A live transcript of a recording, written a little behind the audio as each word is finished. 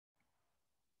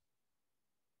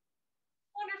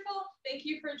Thank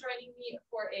you for joining me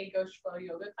for a Ghosh Flow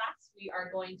yoga class. We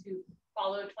are going to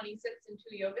follow 26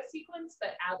 into yoga sequence,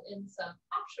 but add in some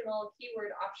optional,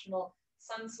 keyword optional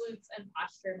sun salutes and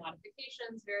posture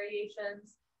modifications,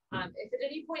 variations. If at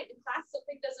any point in class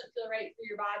something doesn't feel right for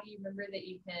your body, remember that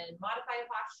you can modify a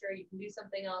posture, you can do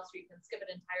something else, or you can skip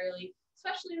it entirely.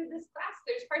 Especially with this class,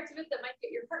 there's parts of it that might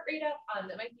get your heart rate up,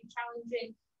 that might be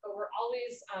challenging, but we're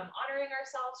always honoring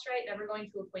ourselves, right? Never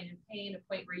going to a point of pain, a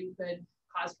point where you could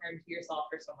cause harm to yourself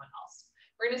or someone else.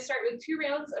 We're going to start with 2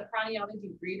 rounds of pranayama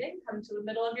deep breathing. Come to the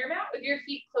middle of your mat with your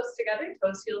feet close together,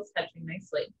 toes, heels touching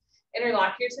nicely.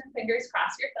 Interlock your 10 fingers,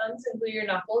 cross your thumbs, and glue your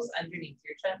knuckles underneath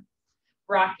your chin.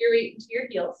 Rock your weight into your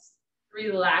heels.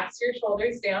 Relax your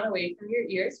shoulders down away from your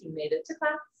ears. You made it to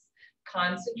class.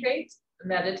 Concentrate,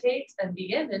 meditate, and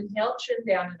begin. Inhale, chin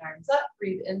down and arms up.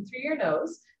 Breathe in through your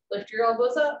nose. Lift your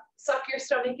elbows up, suck your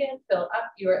stomach in, fill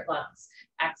up your lungs.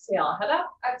 Exhale, head up,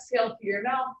 exhale through your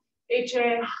mouth.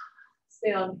 HA,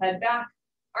 exhale, head back,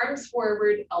 arms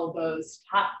forward, elbows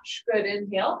touch. Good,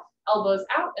 inhale, elbows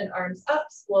out and arms up.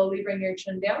 Slowly bring your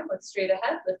chin down, look straight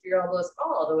ahead, lift your elbows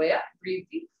all the way up. Breathe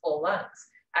deep, full lungs.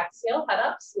 Exhale, head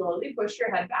up, slowly push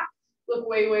your head back. Look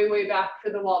way, way, way back for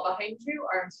the wall behind you.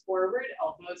 Arms forward,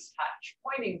 elbows touch,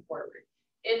 pointing forward.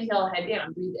 Inhale, head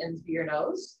down, breathe in through your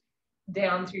nose.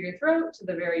 Down through your throat to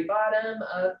the very bottom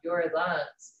of your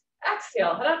lungs.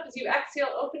 Exhale, head up. As you exhale,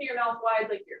 open your mouth wide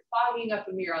like you're fogging up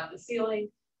a mirror on the ceiling.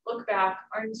 Look back,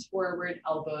 arms forward,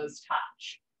 elbows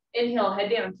touch. Inhale, head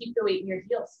down, keep the weight in your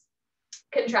heels.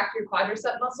 Contract your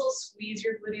quadricep muscles, squeeze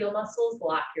your gluteal muscles,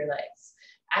 lock your legs.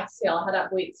 Exhale, head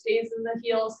up, weight stays in the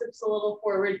heels, hips a little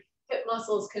forward, hip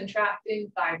muscles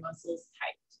contracting, thigh muscles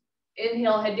tight.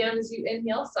 Inhale, head down as you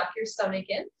inhale, suck your stomach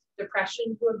in.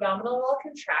 Depression to abdominal wall,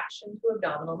 contraction to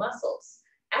abdominal muscles.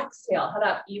 Exhale, head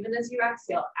up, even as you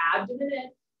exhale, abdomen in,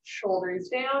 shoulders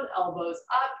down, elbows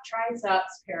up,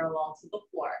 triceps parallel to the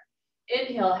floor.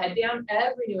 Inhale, head down.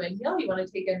 Every new inhale, you want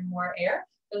to take in more air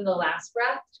than the last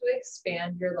breath to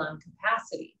expand your lung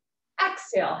capacity.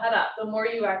 Exhale, head up. The more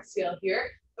you exhale here,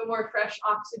 the more fresh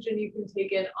oxygen you can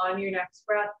take in on your next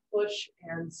breath. Push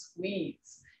and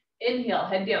squeeze. Inhale,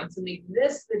 head down. So make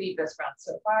this the deepest breath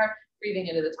so far. Breathing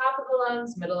into the top of the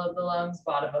lungs, middle of the lungs,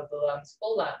 bottom of the lungs,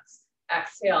 full lungs.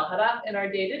 Exhale, head up. In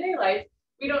our day-to-day life,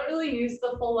 we don't really use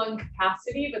the full lung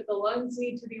capacity, but the lungs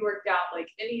need to be worked out like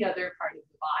any other part of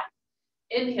the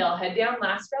body. Inhale, head down.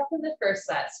 Last breath in the first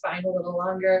set. Spine a little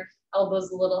longer,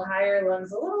 elbows a little higher,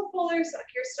 lungs a little fuller. Suck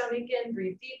your stomach in,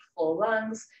 breathe deep, full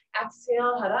lungs.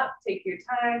 Exhale, head up. Take your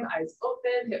time, eyes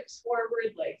open, hips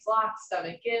forward, legs locked,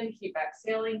 stomach in. Keep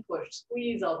exhaling, push,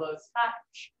 squeeze, elbows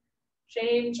touch.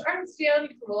 Change, arms down, you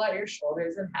can roll out your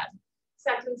shoulders and head.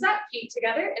 Second set, feet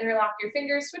together, interlock your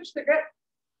fingers, switch the grip.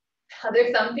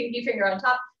 Other thumb, pinky finger on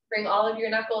top. Bring all of your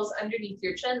knuckles underneath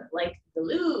your chin like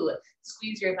glue.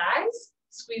 Squeeze your thighs,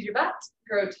 squeeze your butt,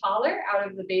 grow taller out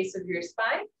of the base of your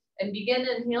spine, and begin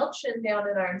inhale, chin down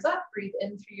and arms up. Breathe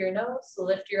in through your nose, so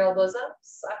lift your elbows up,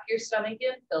 suck your stomach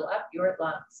in, fill up your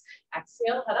lungs.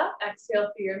 Exhale, head up,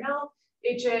 exhale through your mouth.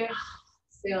 HA,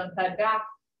 exhale and head back.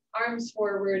 Arms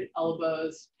forward,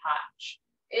 elbows touch.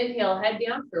 Inhale, head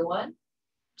down for 1,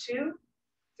 2,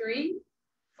 3,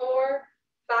 4,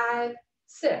 5,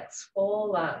 6.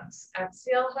 Full lungs.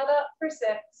 Exhale, head up for 6,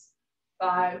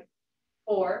 5,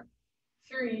 4,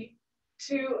 3,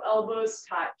 2. Elbows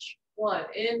touch. 1.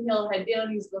 Inhale, head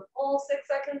down. Use the full 6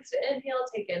 seconds to inhale.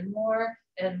 Take in more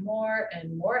and more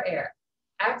and more air.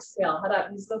 Exhale, head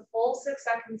up. Use the full 6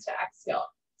 seconds to exhale.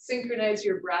 Synchronize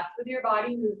your breath with your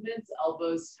body movements,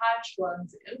 elbows touch,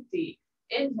 lungs empty.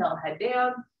 Inhale, head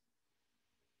down.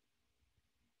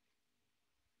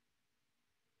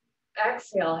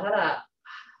 Exhale, head up.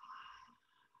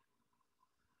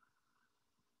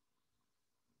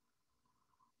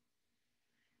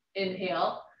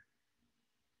 Inhale.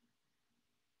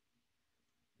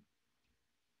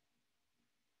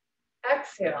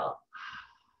 Exhale.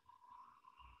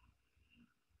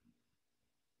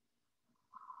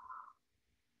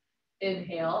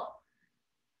 Inhale.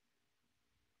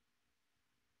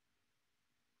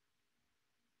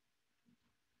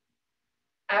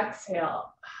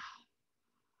 Exhale.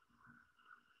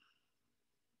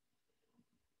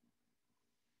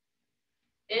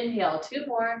 Inhale, 2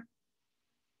 more.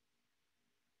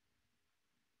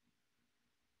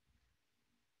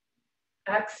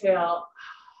 Exhale.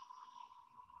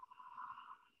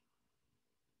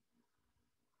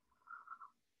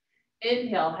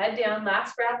 Inhale, head down,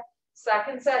 last breath.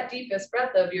 Second set, deepest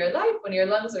breath of your life. When your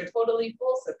lungs are totally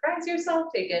full, surprise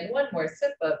yourself. Take in 1 more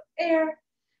sip of air.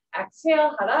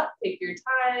 Exhale, head up, take your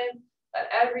time. Let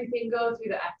everything go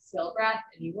through the exhale breath.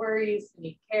 Any worries,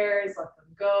 any cares, let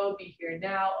them go. Be here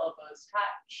now. Elbows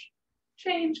touch.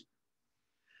 Change.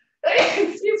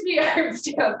 Excuse me, arms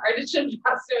down. Ardha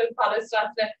Chandrasana with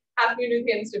Padasana. Half moon with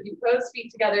hands to feet pose,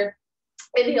 feet together.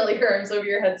 Inhale your arms over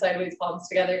your head, sideways, palms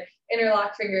together.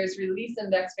 Interlock fingers, release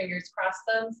index fingers, cross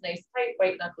thumbs, nice tight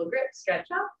white knuckle grip, stretch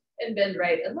up and bend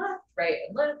right and left, right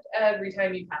and left. Every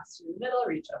time you pass through the middle,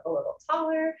 reach up a little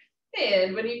taller.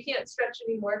 And when you can't stretch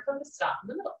anymore, come to stop in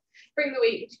the middle. Bring the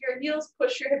weight into your heels,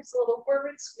 push your hips a little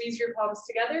forward, squeeze your palms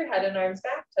together, head and arms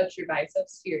back, touch your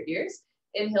biceps to your ears.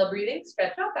 Inhale, breathing,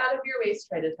 stretch up out of your waist,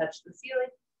 try to touch the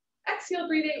ceiling. Exhale,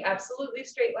 breathing, absolutely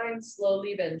straight line,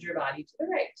 slowly bend your body to the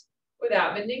right.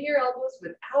 Without bending your elbows,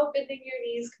 without bending your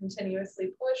knees,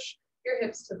 continuously push your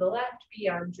hips to the left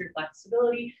beyond your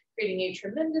flexibility, creating a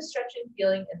tremendous stretching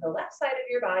feeling in the left side of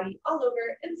your body, all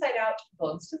over, inside out,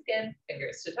 bones to skin,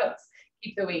 fingers to toes.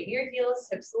 Keep the weight in your heels,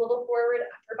 hips a little forward,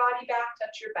 upper body back,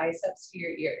 touch your biceps to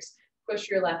your ears. Push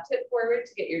your left hip forward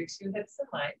to get your two hips in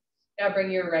line. Now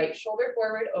bring your right shoulder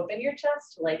forward, open your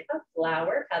chest like a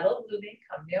flower, petal blooming,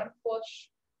 come down, push,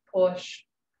 push,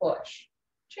 push.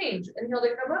 Change, inhale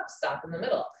to come up, stop in the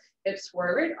middle. Hips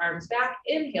forward, arms back,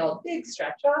 inhale, big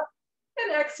stretch up,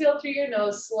 and exhale through your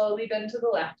nose, slowly bend to the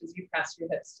left as you press your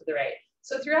hips to the right.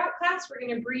 So throughout class, we're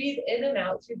gonna breathe in and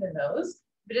out through the nose.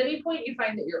 If at any point you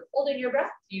find that you're holding your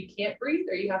breath, you can't breathe,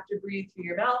 or you have to breathe through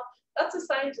your mouth, that's a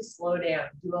sign to slow down,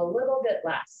 do a little bit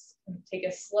less. Take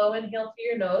a slow inhale through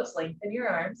your nose, lengthen your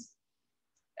arms,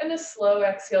 and a slow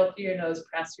exhale through your nose,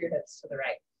 press your hips to the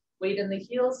right. Weight in the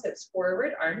heels, hips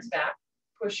forward, arms back.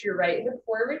 Push your right hip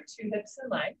forward, two hips in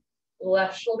line.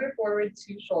 Left shoulder forward,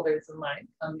 two shoulders in line.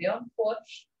 Come down,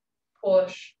 push,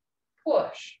 push,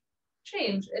 push.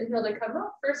 Change, inhale to come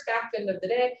up, first back bend of the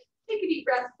day. Take a deep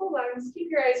breath, full lungs, keep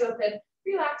your eyes open.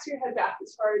 Relax your head back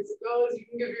as far as it goes. You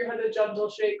can give your head a gentle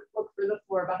shake, look for the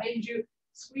floor behind you.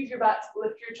 Squeeze your butt,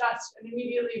 lift your chest, and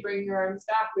immediately bring your arms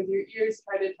back with your ears,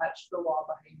 try to touch the wall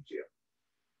behind you.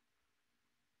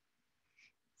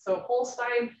 So whole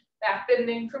spine, back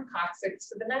bending from coccyx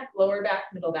to the neck, lower back,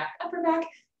 middle back, upper back.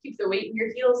 Keep the weight in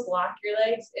your heels, lock your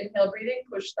legs, inhale, breathing,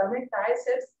 push stomach, thighs,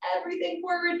 hips, everything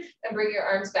forward, and bring your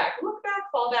arms back. Look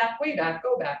back, fall back, way back,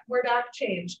 go back, more back,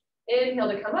 change. Inhale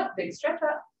to come up, big stretch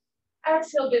up.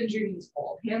 Exhale, bend your knees,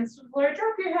 fold. Hands to the floor,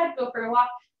 drop your head, go for a walk.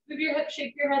 Move your hips,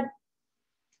 shake your head.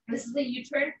 This is a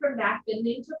U-turn from back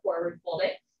bending to forward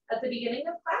folding. At the beginning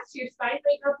of class, your spine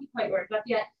might not be quite worked up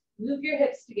yet. Move your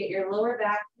hips to get your lower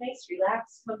back nice,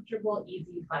 relaxed, comfortable,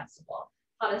 easy, flexible.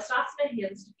 Padasana,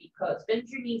 hands to feet pose. Bend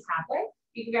your knees halfway.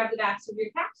 You can grab the backs of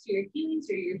your calves or your heels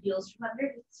or your heels from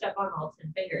under. Step on all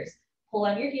 10 fingers. Pull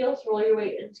on your heels, roll your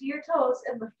weight into your toes,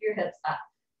 and lift your hips up.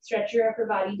 Stretch your upper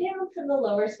body down from the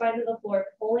lower spine to the floor.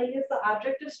 Pulling is the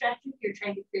object of stretching. You're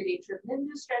trying to create a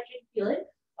tremendous stretching feeling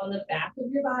on the back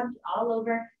of your body, all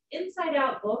over, inside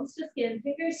out, bones to skin,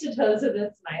 fingers to toes with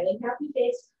a smiling, happy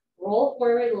face. Roll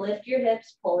forward, lift your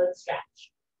hips, pull and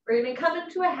stretch. We're going to come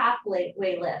into a halfway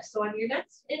lift. So on your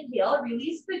next inhale,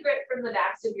 release the grip from the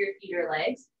backs of your feet or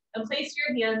legs and place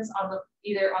your hands on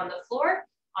either on the floor,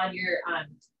 on your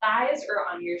thighs, or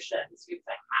on your shins. We've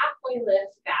got halfway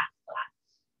lift, back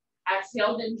flat.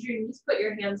 Exhale, bend your knees, put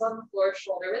your hands on the floor,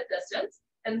 shoulder width distance,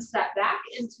 and step back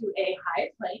into a high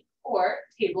plank or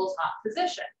tabletop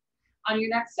position. On your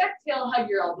next exhale, hug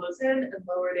your elbows in and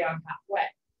lower down halfway.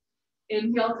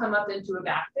 Inhale, come up into a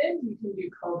back bend. You can do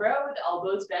cobra with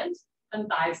elbows bent and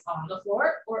thighs on the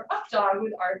floor, or up dog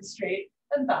with arms straight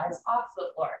and thighs off the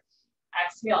floor.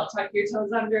 Exhale, tuck your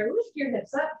toes under, lift your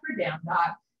hips up for down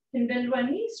dog. You can bend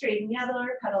one knee, straighten the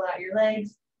other, pedal out your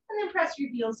legs, and then press your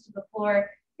heels to the floor,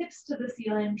 hips to the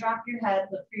ceiling, drop your head,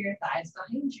 look for your thighs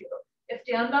behind you. If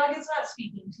down dog is not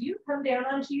speaking to you, come down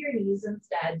onto your knees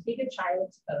instead. Take a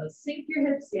child's pose. Sink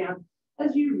your hips down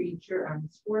as you reach your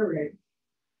arms forward.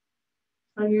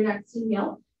 On your next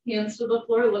inhale, hands to the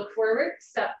floor, look forward,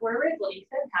 step forward,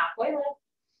 lengthen, halfway lift.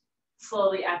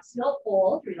 Slowly exhale,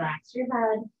 fold, relax your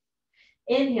head.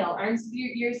 Inhale, arms to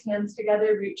your ears, hands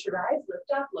together, reach your eyes,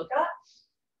 lift up, look up.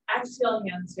 Exhale,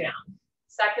 hands down.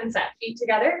 Second set, feet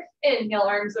together. Inhale,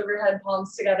 arms overhead,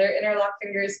 palms together, interlock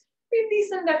fingers.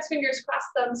 Release index fingers, cross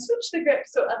thumbs, switch the grip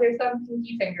so other thumb,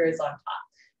 pinky finger is on top.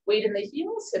 Weight in the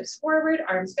heels, hips forward,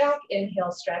 arms back.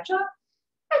 Inhale, stretch up.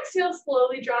 Exhale,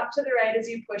 slowly drop to the right as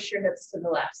you push your hips to the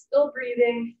left. Still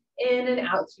breathing in and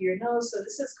out through your nose. So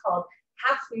this is called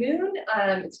half moon. It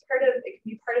can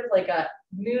be part of like a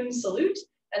moon salute.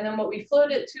 And then what we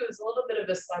float it to is a little bit of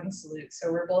a sun salute.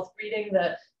 So we're both reading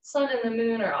the sun and the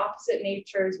moon are opposite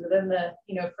natures within the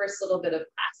first little bit of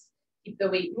class. Keep the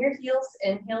weight in your heels.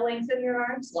 Inhale, lengthen your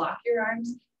arms, lock your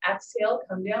arms. Exhale,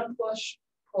 come down, push,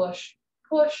 push,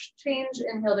 push, change,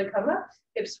 inhale to come up,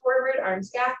 hips forward, arms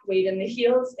back, weight in the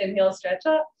heels, inhale, stretch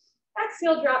up,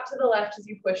 exhale, drop to the left as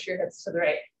you push your hips to the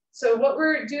right. So what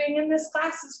we're doing in this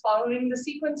class is following the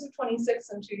sequence of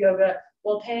 26 into yoga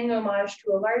while paying homage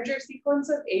to a larger sequence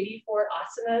of 84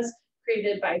 asanas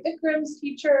created by Bikram's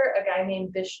teacher, a guy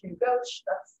named Bishnu Ghosh.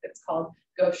 It's called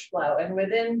Ghosh Flow. And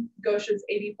within Ghosh's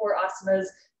 84 asanas,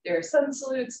 there are sun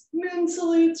salutes, moon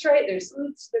salutes, right? There's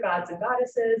salutes to the gods and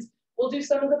goddesses. We'll do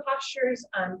some of the postures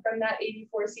from that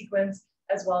 84 sequence,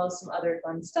 as well as some other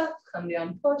fun stuff. Come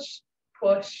down, push,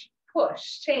 push,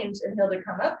 push. Change, inhale to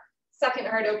come up. Second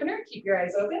heart opener, keep your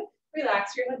eyes open.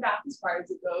 Relax your head back as far as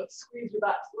it goes. Squeeze your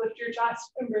butt, lift your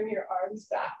chest, and bring your arms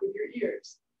back with your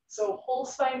ears. So whole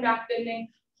spine back bending,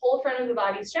 whole front of the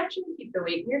body stretching. Keep the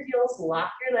weight in your heels,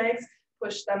 lock your legs,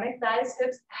 push stomach, thighs,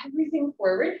 hips, everything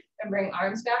forward, and bring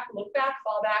arms back, look back,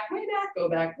 fall back, way back, go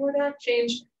back, more back,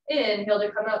 change. Inhale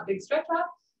to come up, big stretch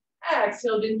up.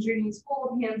 Exhale, bend your knees,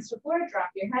 hold hands to floor,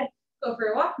 drop your head. Go for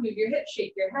a walk, move your hips,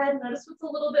 shake your head. Notice what's a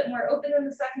little bit more open in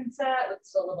the second set, what's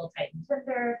still a little tight and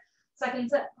tender. Second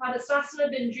set, Padasana,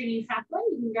 bend your knees halfway.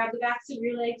 You can grab the backs of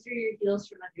your legs or your heels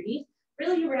from underneath.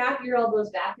 Really wrap your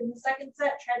elbows back in the second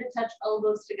set. Try to touch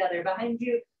elbows together behind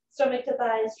you. Stomach to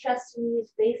thighs, chest to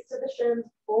knees, face to the shins.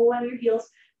 Pull on your heels.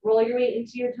 Roll your weight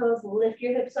into your toes. Lift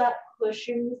your hips up. Push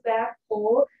your knees back.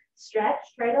 Pull,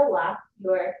 stretch. Try to lock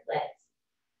your legs.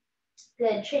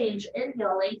 Good, change,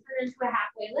 inhale, lengthen into a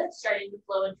halfway lift, starting to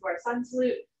flow into our sun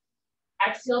salute.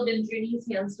 Exhale, bend your knees,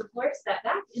 hands to floor, step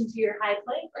back into your high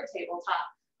plank or tabletop.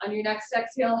 On your next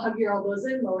exhale, hug your elbows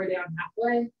in, lower down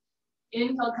halfway.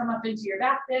 Inhale, come up into your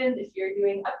back bend. If you're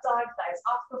doing up dog, thighs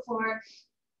off the floor.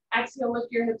 Exhale,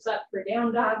 lift your hips up for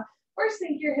down dog, or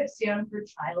sink your hips down for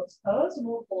child's pose, and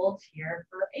we'll hold here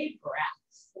for a breath.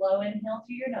 Slow inhale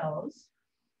through your nose.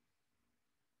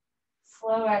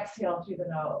 Slow exhale through the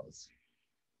nose.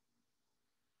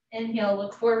 Inhale,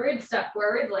 look forward, step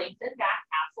forward, lengthen back,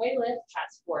 halfway lift,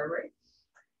 chest forward.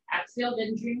 Exhale,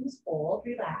 bend your knees, hold,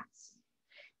 relax.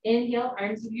 Inhale,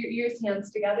 arms of your ears,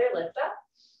 hands together, lift up.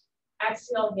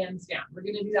 Exhale, hands down. We're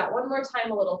gonna do that one more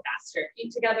time, a little faster.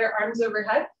 Feet together, arms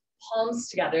overhead, palms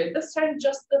together. This time,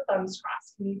 just the thumbs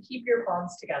crossed. Can you keep your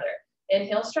palms together?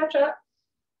 Inhale, stretch up.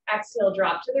 Exhale,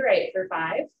 drop to the right for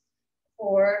 5,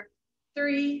 4,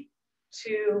 3,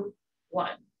 2, 1.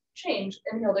 Change,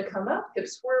 inhale to come up,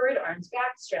 hips forward, arms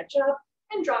back, stretch up,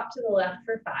 and drop to the left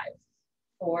for 5,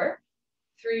 4,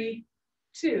 3,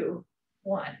 2,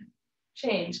 1.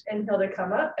 Change, inhale to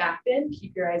come up, back bend,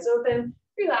 keep your eyes open,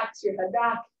 relax your head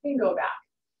back, and go back.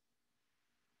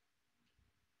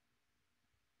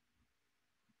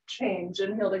 Change,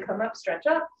 inhale to come up, stretch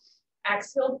up,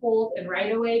 exhale, hold, and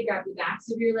right away, grab the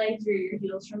backs of your legs or your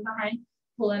heels from behind,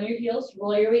 pull on your heels,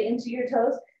 roll your weight into your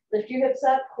toes, lift your hips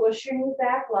up, push your knees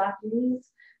back, lock your knees,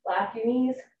 lock your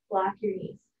knees, lock your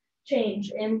knees.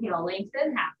 Change, inhale,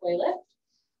 lengthen, halfway lift.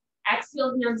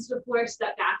 Exhale, hands to floor,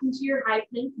 step back into your high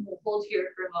plank, and we'll hold here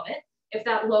for a moment. If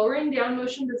that lowering down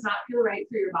motion does not feel right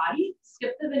for your body,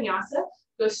 skip the vinyasa,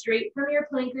 go straight from your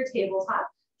plank or tabletop,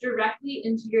 directly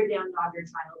into your down dog or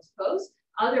child's pose.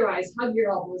 Otherwise, hug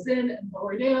your elbows in and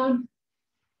lower down.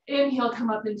 Inhale, come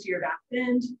up into your back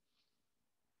bend.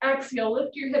 Exhale,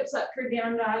 lift your hips up for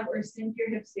down dog or sink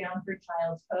your hips down for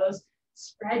child's pose.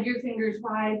 Spread your fingers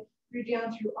wide, root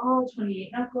down through all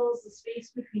 28 knuckles, the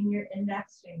space between your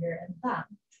index finger and thumb.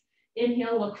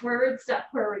 Inhale, look forward,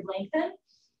 step forward, lengthen.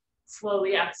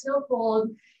 Slowly exhale, fold.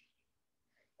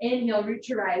 Inhale, root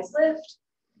your eyes, lift.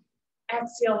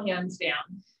 Exhale, hands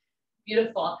down.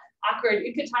 Beautiful. Awkward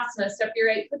Utkatasana, step your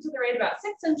right foot to the right about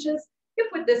 6 inches, hip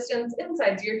width distance,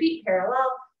 insides of your feet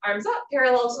parallel. Arms up,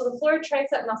 parallel to the floor,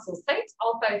 tricep muscles tight,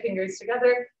 all 5 fingers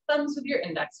together, thumbs with your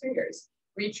index fingers.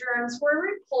 Reach your arms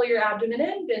forward, pull your abdomen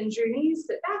in, bend your knees,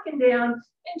 sit back and down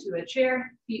into a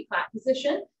chair, feet flat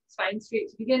position, spine straight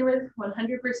to begin with,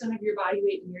 100% of your body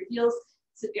weight in your heels.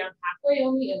 Sit down halfway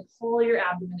only and pull your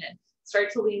abdomen in.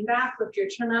 Start to lean back, lift your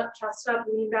chin up, chest up,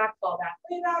 lean back, fall back,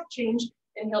 way back, change.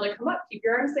 Inhale to come up, keep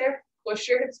your arms there, push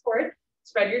your hips forward,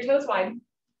 spread your toes wide,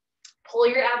 pull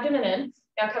your abdomen in.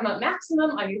 Now come up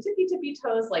maximum on your tippy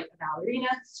toes like a ballerina,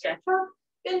 stretch up,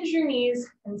 bend your knees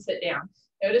and sit down.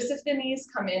 Notice if the knees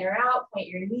come in or out, point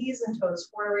your knees and toes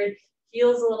forward,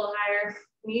 heels a little higher,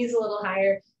 knees a little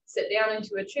higher, sit down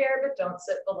into a chair, but don't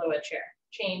sit below a chair.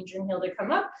 Change, inhale to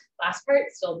come up. Last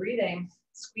part, still breathing.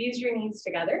 Squeeze your knees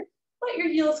together, let your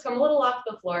heels come a little off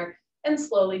the floor and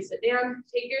slowly sit down.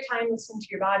 Take your time, listen to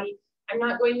your body. I'm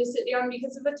not going to sit down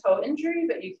because of a toe injury,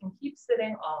 but you can keep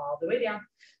sitting all the way down.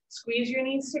 Squeeze your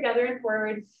knees together and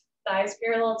forward, thighs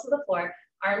parallel to the floor,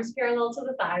 arms parallel to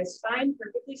the thighs, spine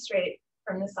perfectly straight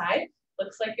from the side.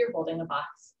 Looks like you're holding a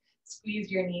box. Squeeze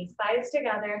your knees, thighs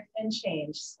together, and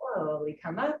change. Slowly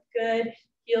come up, good.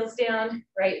 Heels down,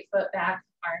 right foot back,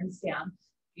 arms down.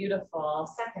 Beautiful.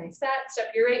 Second set,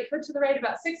 step your right foot to the right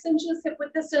about 6 inches, hip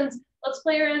width distance. Let's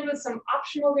play around with some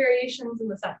optional variations in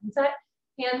the second set.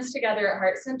 Hands together at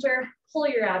heart center, pull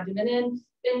your abdomen in,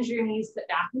 bend your knees, sit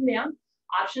back and down.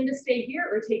 Option to stay here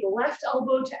or take left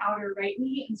elbow to outer right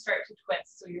knee and start to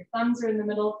twist. So your thumbs are in the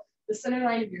middle, the center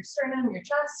line of your sternum, your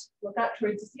chest, look up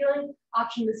towards the ceiling.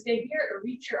 Option to stay here or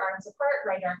reach your arms apart,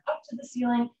 right arm up to the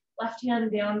ceiling, left hand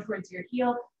down towards your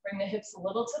heel. Bring the hips a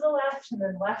little to the left and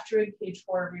then left rib cage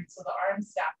forward so the arms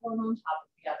stack one on top of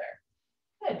the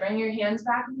other. Good, bring your hands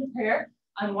back into prayer.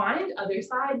 Unwind, other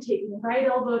side, taking right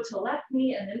elbow to left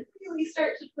knee and then really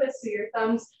start to twist so your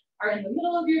thumbs are in the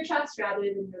middle of your chest rather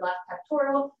than your left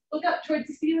pectoral. Look up towards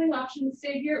the ceiling, option to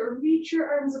stay here or reach your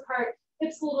arms apart,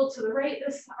 hips a little to the right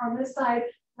on this side,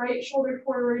 right shoulder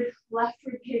forward, left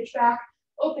rib cage back,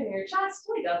 open your chest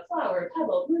like a flower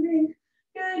petal moving.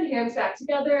 Good, hands back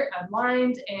together,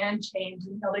 unwind and change.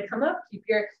 Until they come up, keep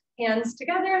your hands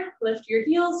together, lift your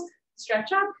heels,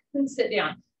 stretch up and sit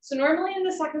down. So normally in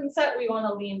the second set, we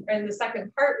wanna lean, or in the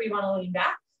second part, we wanna lean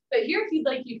back. But here, if you'd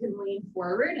like, you can lean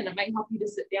forward and it might help you to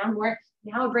sit down more.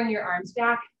 Now bring your arms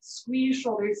back, squeeze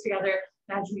shoulders together.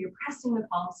 Imagine you're pressing the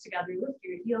palms together, lift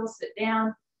your heels, sit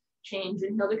down, change.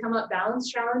 Inhale to come up,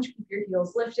 balance challenge, keep your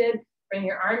heels lifted. Bring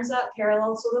your arms up,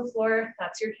 parallel to the floor.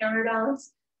 That's your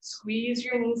counterbalance. Squeeze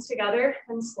your knees together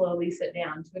and slowly sit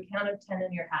down to a count of 10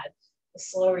 in your head. The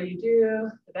slower you do,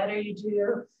 the better you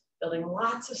do. Building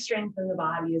lots of strength in the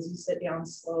body as you sit down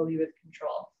slowly with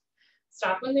control.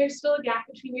 Stop when there's still a gap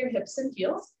between your hips and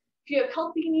heels. If you have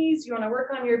healthy knees, you want to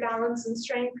work on your balance and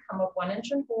strength, come up 1 inch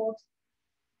and hold.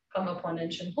 Come up 1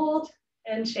 inch and hold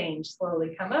and change.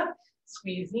 Slowly come up,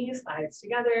 squeeze knees, thighs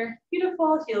together.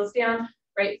 Beautiful, heels down,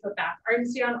 right foot back,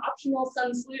 arms down. Optional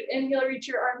sun salute. Inhale, reach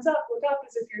your arms up. Look up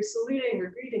as if you're saluting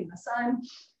or greeting the sun.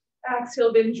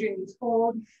 Exhale, bend your knees,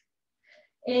 hold.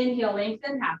 Inhale,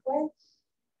 lengthen halfway.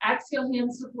 Exhale,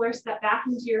 hands to floor, step back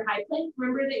into your high plank.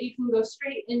 Remember that you can go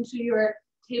straight into your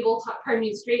tabletop,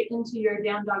 straight into your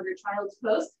down dog or child's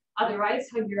pose. Otherwise,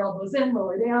 hug your elbows in,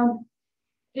 lower down.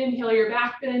 Inhale your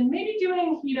back bend, maybe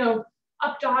doing,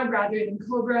 up dog rather than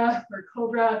cobra or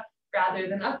cobra rather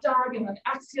than up dog. And then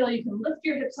exhale, you can lift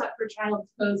your hips up for child's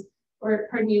pose or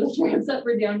lift your hips up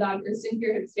for down dog or sink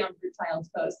your hips down for child's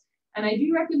pose. And I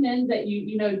do recommend that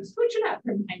you switch it up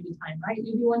from time to time, right?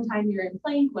 Maybe one time you're in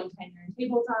plank, one time you're in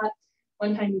tabletop,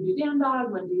 one time you do down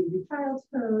dog, one day you do child's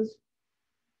pose.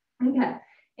 Okay,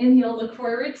 inhale, look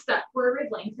forward, step forward,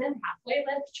 lengthen, halfway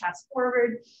lift, chest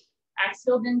forward.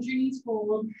 Exhale, bend your knees,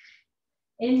 hold.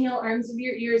 Inhale, arms of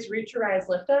your ears, reach your eyes,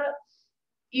 lift up.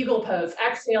 Eagle pose,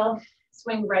 exhale,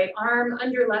 swing right arm,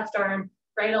 under left arm,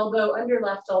 right elbow, under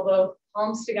left elbow,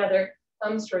 palms together,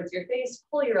 thumbs towards your face,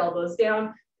 pull your elbows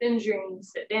down. Bend your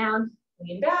knees, sit down,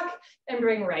 lean back, and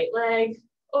bring right leg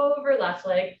over left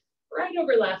leg, right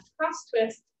over left, cross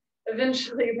twist.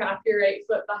 Eventually wrap your right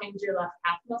foot behind your left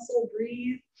calf muscle.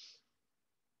 Breathe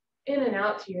in and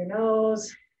out to your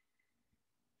nose.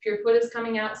 If your foot is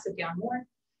coming out, sit down more.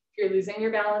 If you're losing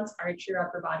your balance, arch your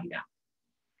upper body back.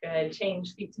 Good,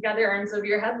 change feet together, arms over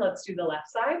your head. Let's do the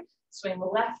left side. Swing the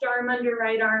left arm under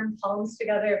right arm, palms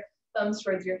together, thumbs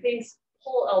towards your face,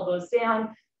 pull elbows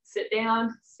down. Sit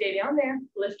down, stay down there,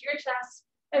 lift your chest,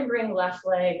 and bring left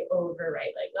leg over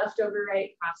right leg. Left over right,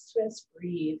 cross twist,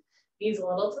 breathe. Knees a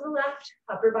little to the left,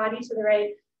 upper body to the right,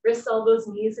 wrists, elbows,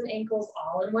 knees, and ankles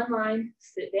all in one line.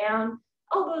 Sit down,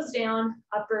 elbows down,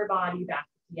 upper body back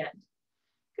at the end.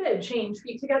 Good, change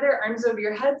feet together, arms over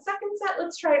your head. Second set,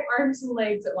 let's try arms and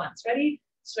legs at once. Ready?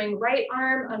 Swing right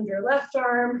arm under left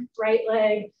arm, right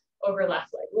leg over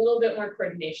left leg. A little bit more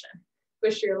coordination.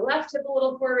 Push your left hip a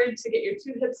little forward to get your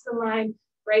 2 hips in line,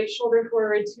 right shoulder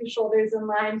forward, 2 shoulders in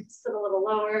line, sit a little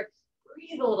lower,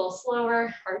 breathe a little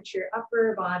slower, arch your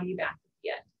upper body back at the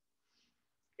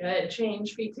end. Good,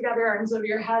 change feet together, arms over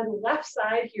your head, left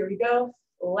side, here we go.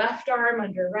 Left arm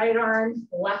under right arm,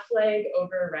 left leg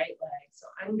over right leg. So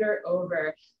under,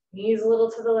 over, knees a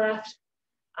little to the left,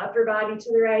 upper body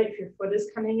to the right. If your foot is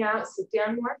coming out, sit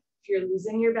down more. If you're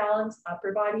losing your balance,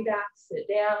 upper body back, sit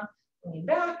down, lean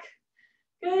back.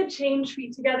 Good, change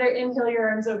feet together, inhale your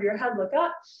arms over your head, look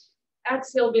up.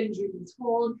 Exhale, bend your knees,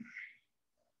 hold.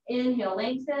 Inhale,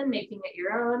 lengthen, making it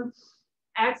your own.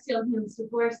 Exhale, hands to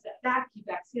floor, step back, keep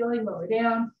exhaling, lower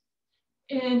down.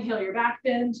 Inhale your back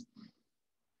bend.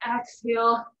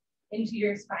 Exhale into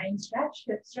your spine stretch,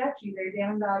 hip stretch, either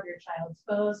down dog or child's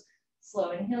pose.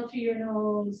 Slow inhale to your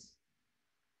nose.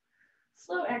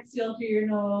 Slow exhale to your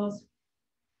nose.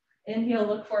 Inhale,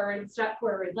 look forward, step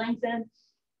forward, lengthen.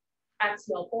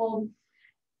 Exhale, fold.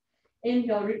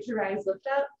 Inhale, reach your rise, lift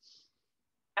up.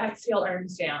 Exhale,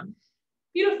 arms down.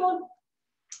 Beautiful.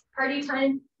 Party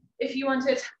time if you want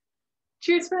it.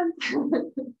 Cheers, friends.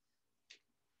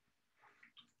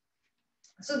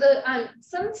 So the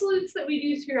sun salutes that we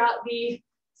do throughout the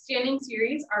standing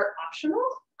series are optional.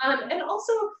 And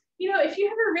also, you know, if you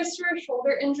have a wrist or a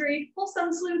shoulder injury, full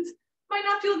sun salutes might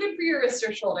not feel good for your wrist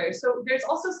or shoulder. So there's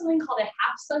also something called a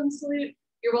half sun salute.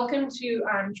 You're welcome to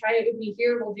try it with me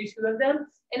here. We'll do 2 of them.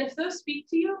 And if those speak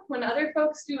to you, when other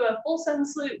folks do a full sun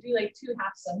salute, do like 2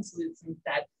 half sun salutes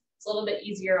instead. It's a little bit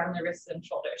easier on the wrists and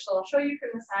shoulders. So I'll show you from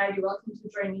the side. You're welcome to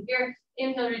join me here.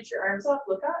 Inhale, reach your arms up,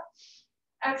 look up.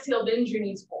 Exhale, bend your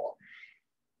knees, fold.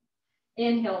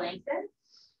 Inhale, lengthen.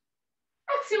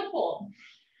 Exhale, fold.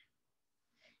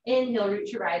 Inhale,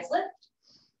 reach your rise, lift.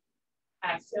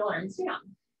 Exhale, arms down.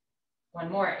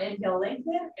 One more. Inhale,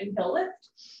 lengthen. Inhale, lift.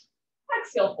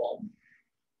 Exhale, fold.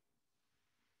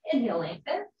 Inhale,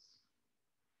 lengthen.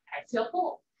 Exhale,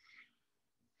 fold.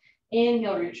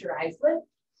 Inhale, reach your eyes, lift.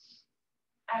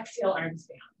 Exhale, arms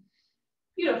down.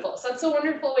 Beautiful. So that's a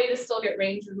wonderful way to still get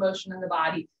range of motion in the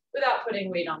body without putting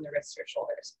weight on the wrists or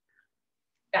shoulders.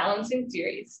 Balancing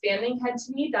series. Standing head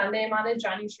to knee, Dandayamana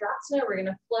Jani Shavasana. We're going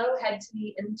to flow head to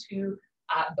knee into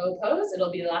bow pose.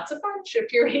 It'll be lots of fun.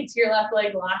 Shift your weight to your left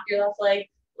leg, lock your left leg,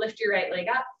 lift your right leg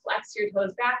up, flex your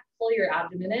toes back, pull your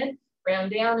abdomen in,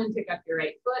 round down and pick up your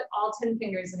right foot. All 10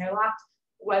 fingers interlocked,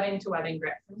 webbing to webbing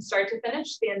grip. From start to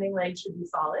finish, standing leg should be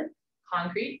solid,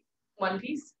 concrete, one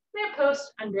piece, lamp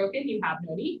post, unbroken, you have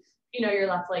no knee. You know your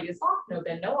left leg is locked, no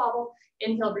bend, no wobble.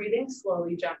 Inhale, breathing,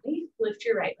 slowly, gently, lift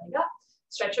your right leg up,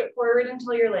 stretch it forward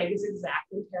until your leg is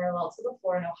exactly parallel to the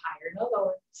floor, no higher, no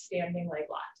lower, standing leg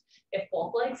locked. If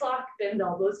both legs lock, bend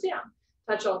elbows down.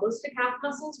 Touch elbows to calf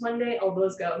muscles. One day,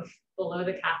 elbows go below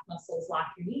the calf muscles. Lock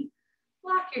your knee,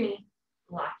 lock your knee,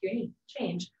 lock your knee.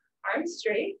 Change. Arms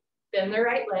straight, bend the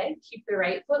right leg. Keep the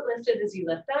right foot lifted as you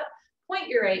lift up. Point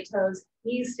your right toes,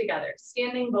 knees together.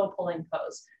 Standing bow pulling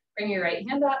pose. Bring your right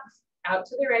hand up, out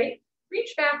to the right.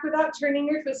 Reach back without turning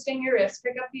or twisting your wrist.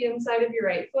 Pick up the inside of your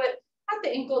right foot at the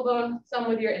ankle bone, thumb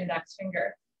with your index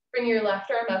finger. Bring your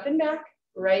left arm up and back,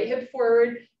 right hip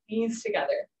forward, knees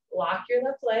together. Lock your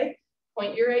left leg,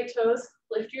 point your right toes,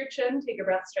 lift your chin, take a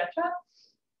breath, stretch up,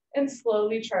 and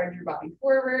slowly charge your body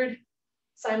forward.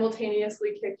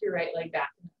 Simultaneously kick your right leg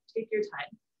back. Take your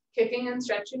time. Kicking and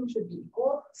stretching should be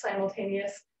equal,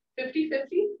 simultaneous, 50-50.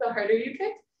 The harder you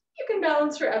kick, you can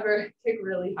balance forever. Kick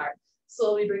really hard.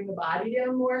 Slowly bring the body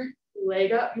down more,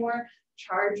 leg up more,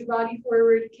 charge your body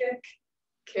forward, kick,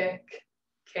 kick,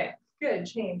 kick. Good,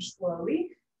 change slowly.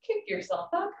 Kick yourself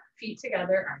up, feet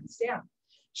together, arms down.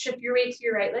 Shift your weight to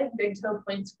your right leg, big toe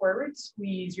points forward,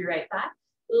 squeeze your right thigh,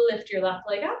 lift your left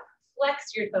leg up,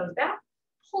 flex your toes back,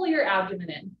 pull your abdomen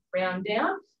in, round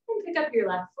down, and pick up your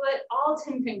left foot, all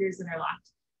 10 fingers interlocked.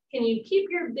 Can you keep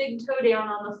your big toe down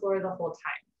on the floor the whole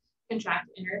time? Contract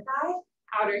inner thigh,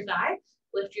 outer thigh,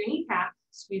 lift your kneecap,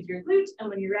 squeeze your glute, and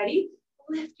when you're ready,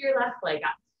 lift your left leg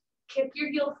up. Kick your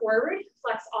heel forward,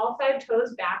 flex all 5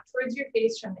 toes back towards your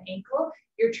face from the ankle.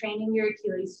 You're training your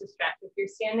Achilles to stretch. If your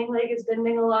standing leg is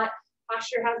bending a lot,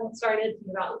 posture hasn't started,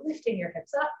 think about lifting your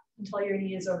hips up until your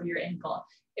knee is over your ankle.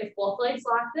 If both legs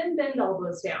lock, then bend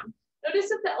elbows down. Notice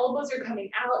if the elbows are coming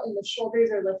out and the shoulders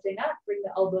are lifting up, bring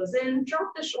the elbows in,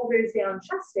 drop the shoulders down,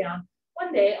 chest down.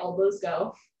 One day, elbows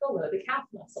go below the calf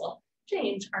muscle.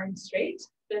 Change, arms straight,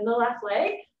 bend the left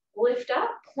leg, lift up,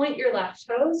 point your left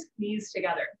toes, knees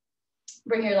together.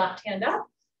 Bring your left hand up,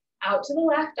 out to the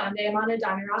left, Dandayamana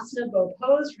Dhanurasana, bow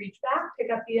pose, reach back,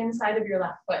 pick up the inside of your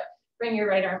left foot. Bring your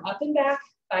right arm up and back,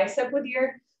 bicep with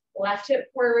your left hip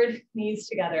forward, knees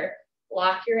together.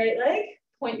 Lock your right leg,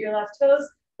 point your left toes,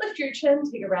 lift your chin,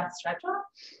 take a breath, stretch up,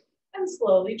 and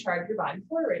slowly charge your body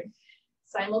forward.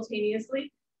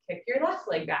 Simultaneously, kick your left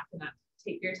leg back and up.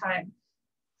 Take your time.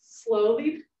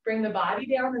 Slowly bring the body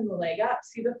down and the leg up.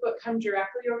 See the foot come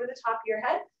directly over the top of your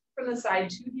head. From the side,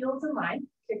 2 heels in line,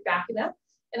 kick back and up.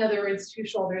 In other words, 2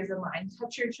 shoulders in line.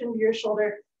 Touch your chin to your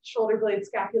shoulder, shoulder blade,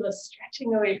 scapula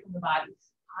stretching away from the body.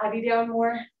 Body down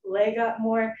more, leg up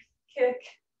more, kick,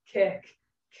 kick,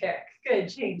 kick. Good,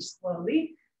 change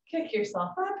slowly. Kick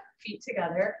yourself up, feet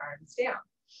together, arms down.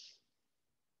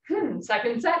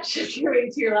 Second set, shift your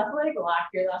weight to your left leg, lock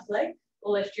your left leg,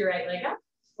 lift your right leg up,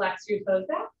 flex your toes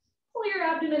back, pull your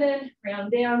abdomen in,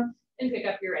 round down, and pick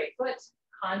up your right foot.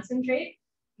 Concentrate.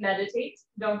 Meditate.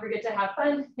 Don't forget to have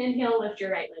fun. Inhale, lift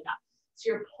your right leg up. So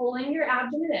you're pulling your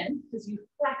abdomen in as you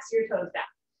flex your toes back.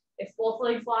 If both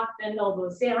legs lock, bend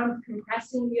elbows down,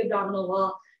 compressing the abdominal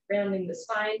wall, rounding the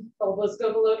spine. Elbows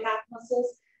go below calf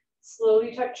muscles.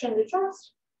 Slowly tuck chin to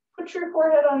chest. Put your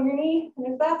forehead on your knee,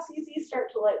 and if that's easy,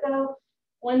 start to let go.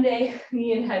 One day,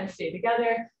 knee and head stay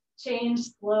together. Change,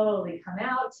 slowly come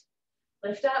out.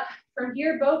 Lift up. From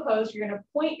here, bow pose, you're gonna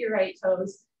point your right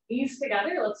toes, knees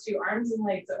together. Let's do arms and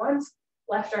legs at once.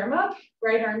 Left arm up,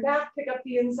 right arm back. Pick up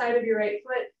the inside of your right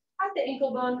foot at the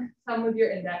ankle bone, thumb with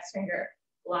your index finger.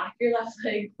 Lock your left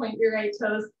leg, point your right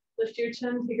toes, lift your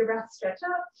chin, take a breath, stretch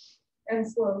up, and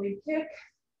slowly kick,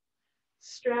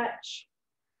 stretch,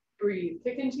 breathe.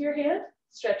 Kick into your hand,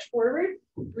 stretch forward,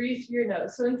 breathe through your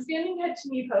nose. So in standing head to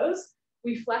knee pose,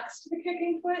 we flexed the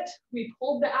kicking foot, we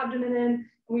pulled the abdomen in, and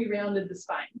we rounded the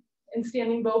spine. In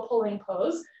standing bow pulling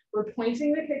pose, we're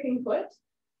pointing the kicking foot,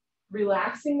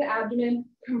 relaxing the abdomen,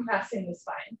 compressing the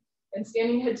spine. In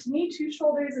standing head to knee, two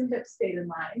shoulders and hips stayed in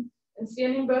line. In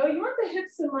standing bow, you want the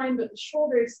hips in line, but the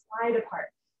shoulders slide apart.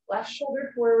 Left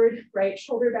shoulder forward, right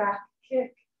shoulder back,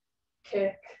 kick,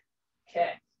 kick,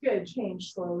 kick. Good,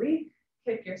 change slowly.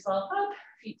 Kick yourself up,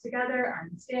 feet together,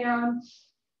 arms down.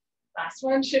 Last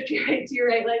one, shift your right to your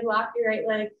right leg, lock your right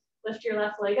leg, lift your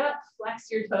left leg up, flex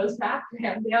your toes back,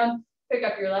 hand down, pick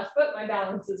up your left foot. My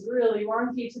balance is really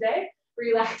wonky today.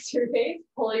 Relax your face,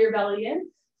 pull your belly in,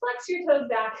 flex your toes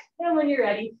back, and when you're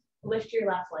ready, lift your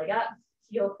left leg up,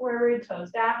 heel forward,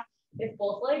 toes back. If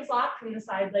both legs lock from the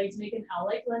side legs, make an L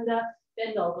like Linda,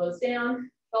 bend elbows down,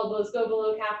 elbows go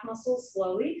below calf muscles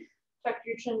slowly, tuck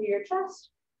your chin to your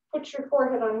chest, put your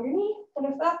forehead on your knee, and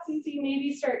if that's easy,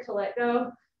 maybe start to let go.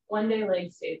 One day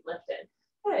leg stays lifted.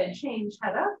 Good, change,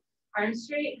 head up, arms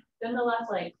straight, bend the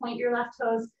left leg, point your left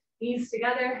toes, knees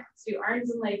together. Let's do arms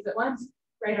and legs at once.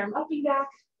 Right arm up and back,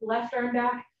 left arm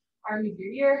back, arm with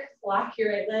your ear, lock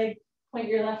your right leg, point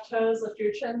your left toes, lift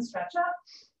your chin, stretch up,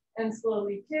 and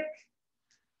slowly kick,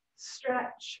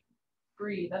 stretch,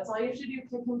 breathe. That's all you have to do,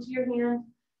 kick into your hand,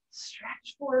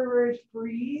 stretch forward,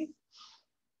 breathe,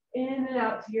 in and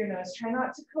out through your nose. Try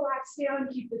not to collapse down,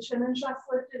 keep the chin and chest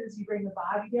lifted as you bring the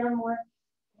body down more,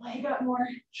 leg up more,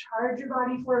 charge your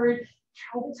body forward,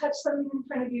 try to touch something in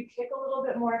front of you, kick a little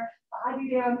bit more,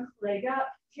 body down, leg up,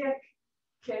 kick,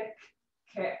 kick,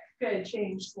 kick. Good,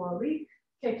 change slowly.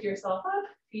 Kick yourself up,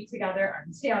 feet together,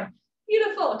 arms down.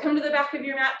 Beautiful, come to the back of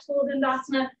your mat, total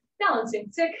Dandasana,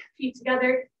 balancing stick, feet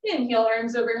together, inhale,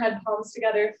 arms overhead, palms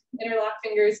together, interlock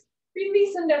fingers,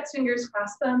 release index fingers,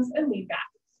 cross thumbs, and lean back.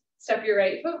 Step your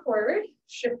right foot forward,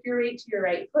 shift your weight to your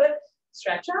right foot,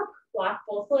 stretch up, lock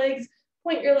both legs,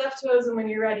 point your left toes, and when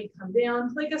you're ready, come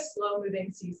down like a slow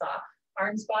moving seesaw.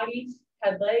 Arms, body,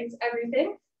 head, legs,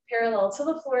 everything parallel to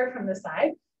the floor from the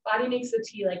side. Body makes a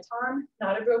T like Tom,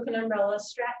 not a broken umbrella.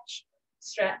 Stretch,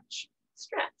 stretch,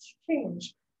 stretch,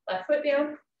 change. Left foot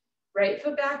down, right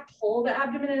foot back, pull the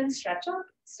abdomen in, stretch up,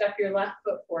 step your left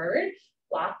foot forward,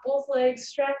 lock both legs,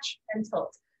 stretch, and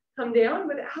tilt. Come down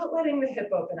without letting the hip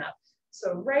open up.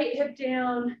 So right hip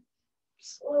down,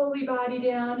 slowly body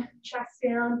down, chest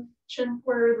down, chin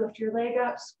forward, lift your leg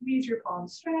up, squeeze your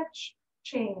palms, stretch,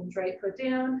 change. Right foot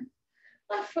down,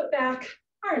 left foot back,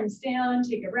 arms down,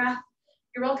 take a breath.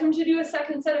 You're welcome to do a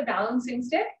second set of balancing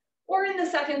stick, or in the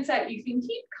second set, you can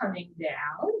keep coming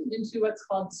down into what's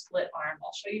called split arm.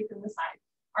 I'll show you from the side.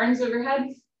 Arms overhead,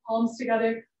 palms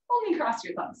together, only cross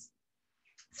your thumbs.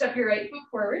 Step your right foot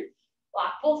forward,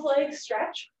 lock both legs,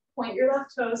 stretch, point your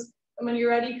left toes, and when you're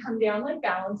ready, come down like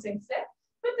balancing stick,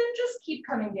 but then just keep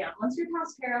coming down. Once you're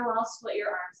past parallel, split your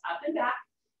arms up and back,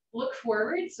 look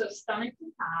forward, so stomach to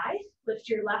thigh, lift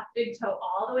your left big toe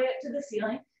all the way up to the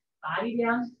ceiling, body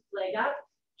down, leg up,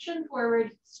 chin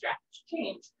forward, stretch,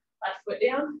 change. Left foot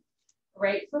down,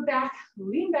 right foot back,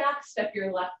 lean back, step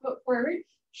your left foot forward,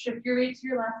 shift your weight to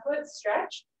your left foot,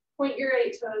 stretch, point your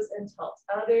right toes and tilt,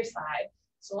 other side.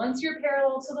 So once you're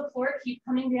parallel to the floor, keep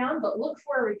coming down, but look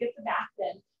forward, get the back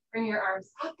bend. Bring your arms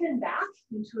up and back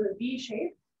into a V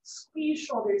shape, squeeze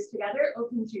shoulders together,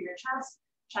 open to your chest,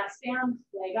 chest down,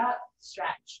 leg up,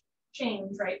 stretch,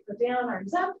 change. Right foot down,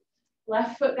 arms up,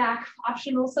 left foot back,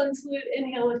 optional sun salute.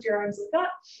 Inhale, lift your arms, look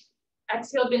up.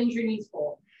 Exhale, bend your knees,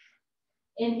 fold.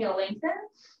 Inhale, lengthen.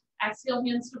 Exhale,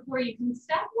 hands to floor. You can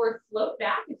step or float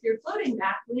back. If you're floating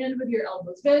back, land with your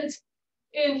elbows bent.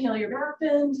 Inhale, your back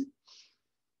bend.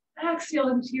 Exhale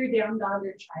into your down dog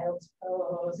or child's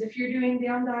pose. If you're doing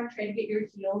down dog, try to get your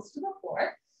heels to the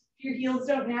floor. If your heels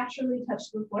don't naturally touch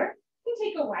the floor, you can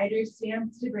take a wider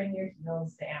stance to bring your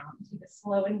heels down. Take a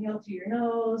slow inhale to your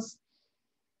nose.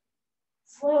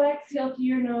 Slow exhale to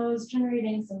your nose,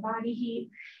 generating some body heat.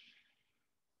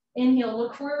 Inhale,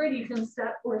 look forward. You can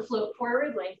step or float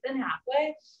forward, lengthen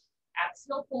halfway.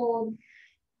 Exhale, fold.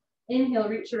 Inhale,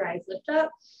 reach your eyes, lift up.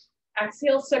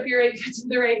 Exhale, step your right foot to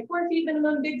the right, 4 feet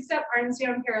minimum, big step, arms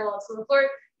down parallel to the floor.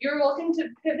 You're welcome to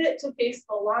pivot to face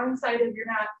the long side of your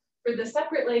mat for the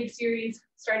separate leg series,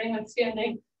 starting with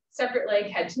standing, separate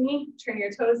leg, head to knee, turn your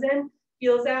toes in,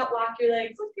 heels out, lock your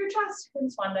legs, lift your chest,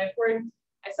 and swan dive forward.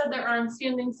 I said that we're on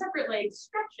standing, separate legs,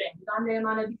 stretching,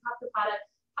 Dandayamana Vikatapada,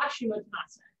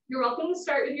 Paschimottanasana. You're welcome to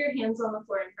start with your hands on the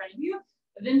floor in front of you.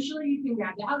 Eventually, you can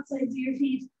grab the outsides of your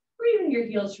feet, or even your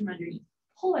heels from underneath.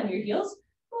 Pull on your heels,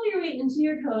 roll your weight into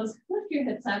your toes, lift your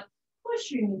hips up, push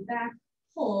your knees back,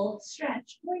 pull,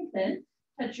 stretch, lengthen,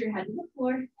 touch your head to the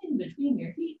floor in between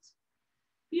your feet.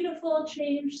 Beautiful,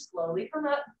 change, slowly come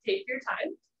up, take your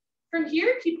time. From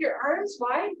here, keep your arms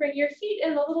wide, bring your feet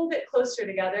in a little bit closer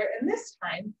together, and this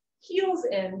time, heels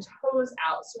in, toes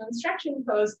out. So in stretching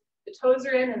pose, the toes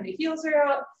are in and the heels are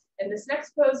out. In this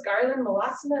next pose, Garland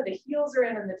Malasana, the heels are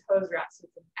in and the toes are out. So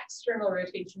it's an external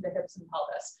rotation to hips and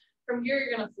pelvis. From here,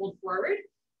 you're gonna fold forward,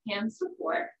 hands to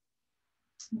floor.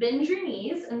 Bend your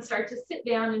knees and start to sit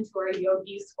down into our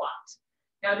yogi squat.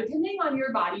 Now, depending on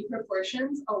your body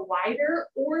proportions, a wider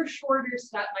or shorter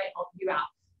step might help you out.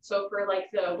 So for like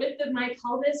the width of my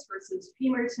pelvis versus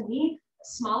femur to knee, a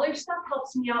smaller step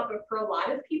helps me out, but for a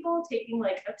lot of people, taking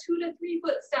like a 2 to 3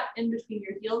 foot step in between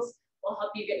your heels will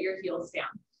help you get your heels down.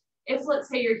 If let's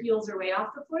say your heels are way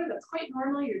off the floor, that's quite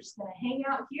normal. You're just gonna hang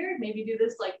out here, maybe do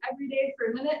this like every day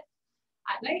for a minute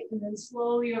at night, and then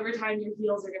slowly over time, your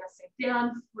heels are gonna sink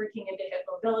down, working into hip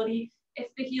mobility.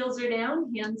 If the heels are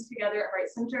down, hands together at heart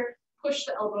center, push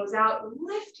the elbows out,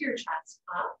 lift your chest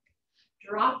up,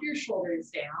 drop your shoulders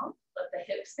down, let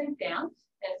the hips sink down.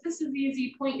 And if this is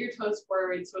easy, point your toes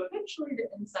forward, so eventually the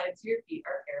insides of your feet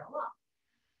are parallel.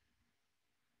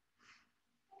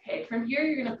 Okay, from here,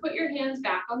 you're gonna put your hands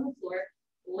back on the floor,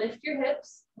 lift your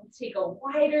hips, let's take a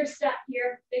wider step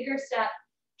here, bigger step,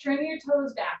 turn your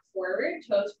toes back forward,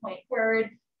 toes point forward,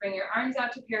 bring your arms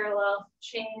out to parallel,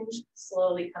 change,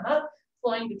 slowly come up,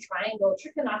 flowing to triangle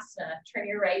trikonasana. Turn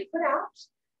your right foot out,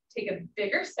 take a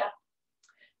bigger step,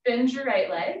 bend your right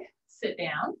leg, sit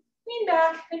down, lean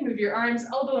back, and move your arms,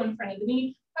 elbow in front of the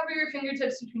knee, cover your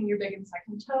fingertips between your big and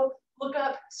second toe, look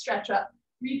up, stretch up,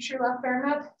 reach your left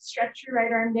arm up, stretch your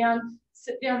right arm down,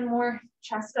 sit down more,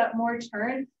 chest up more,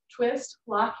 turn, twist,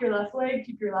 lock your left leg,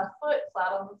 keep your left foot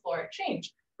flat on the floor,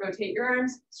 change. Rotate your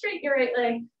arms, straighten your right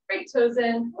leg, right toes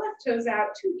in, left toes out,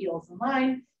 2 heels in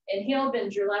line. Inhale,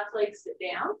 bend your left leg, sit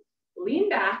down, lean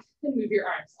back, and move your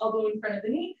arms. Elbow in front of the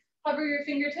knee, hover your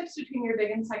fingertips between your big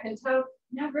and second toe,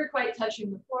 never quite touching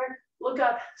the floor. Look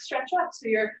up, stretch up, so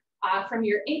you're from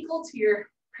your ankle to your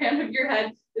crown of your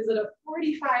head is at a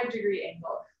 45-degree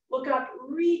angle. Look up,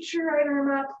 reach your right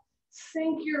arm up,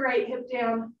 sink your right hip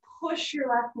down, push your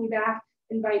left knee back,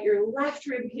 invite your left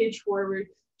rib cage forward,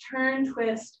 turn,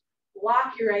 twist,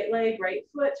 lock your right leg, right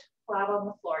foot, flat on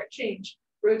the floor, change.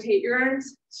 Rotate your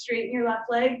arms, straighten your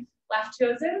left leg, left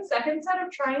toes in, second set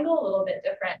of triangle, a little bit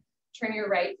different. Turn your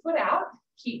right foot out,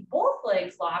 keep both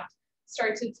legs locked,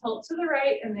 start to tilt to the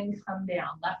right and then come down.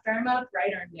 Left arm up,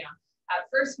 right arm down. At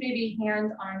first, maybe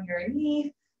hand on your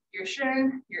knee, your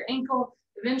shin, your ankle,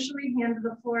 eventually hand to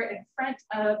the floor in front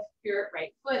of your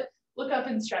right foot. Look up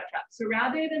and stretch up. So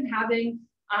rather than having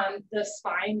the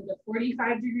spine at a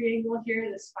 45-degree angle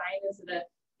here, the spine is at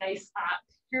a nice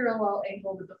parallel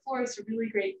angle with the floor. So really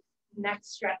great neck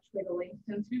stretch way to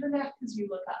lengthen through the neck as you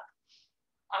look up.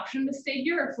 Option to stay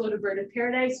here or float a bird of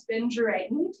paradise. Bend your right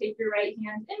knee, take your right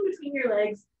hand in between your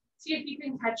legs. See if you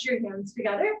can touch your hands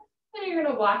together. Then you're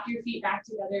gonna walk your feet back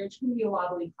together, which can be a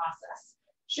wobbly process.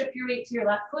 Shift your weight to your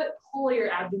left foot, pull your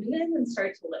abdomen in and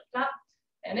start to lift up.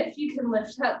 And if you can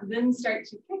lift up, then start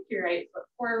to kick your right foot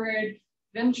forward,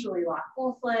 eventually lock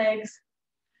both legs.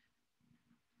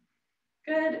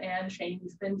 Good, and change,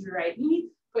 bend your right knee,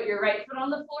 put your right foot on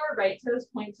the floor, right toes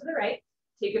point to the right.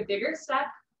 Take a bigger step,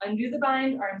 undo the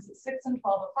bind, arms at 6 and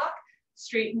 12 o'clock,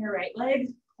 straighten your right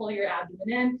leg, pull your abdomen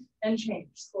in, and change.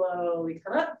 Slowly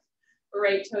come up,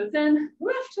 right toes in,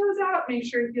 left toes out, make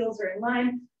sure heels are in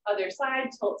line. Other side,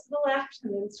 tilt to the left,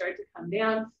 and then start to come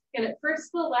down. Get at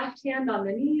first the left hand on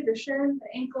the knee, the shin,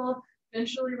 the ankle,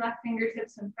 eventually left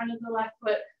fingertips in front of the left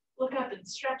foot. Look up and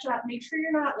stretch up. Make sure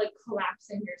you're not like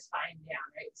collapsing your spine down,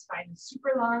 right? Spine is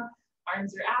super long,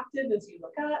 arms are active as you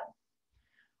look up.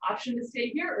 Option to stay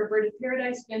here or bird of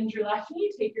paradise, bend your left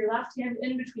knee, take your left hand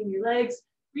in between your legs,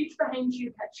 reach behind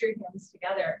you, catch your hands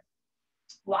together.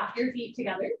 Walk your feet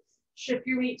together, shift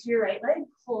your weight to your right leg,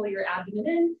 pull your abdomen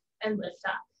in and lift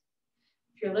up.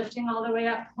 If you're lifting all the way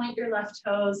up, point your left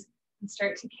toes and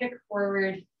start to kick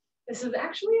forward. This is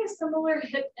actually a similar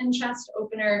hip and chest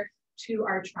opener to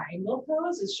our triangle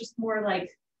pose. It's just more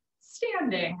like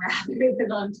standing rather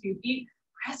than on 2 feet.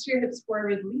 Press your hips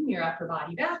forward, lean your upper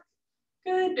body back.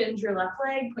 Good, bend your left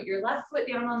leg, put your left foot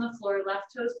down on the floor,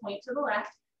 left toes point to the left,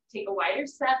 take a wider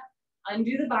step,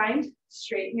 undo the bind,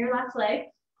 straighten your left leg,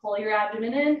 pull your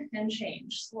abdomen in and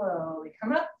change. Slowly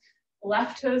come up,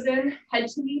 left toes in, head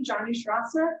to knee, Janu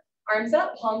Shavasana, arms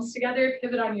up, palms together,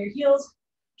 pivot on your heels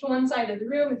to one side of the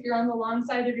room. If you're on the long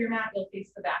side of your mat, you'll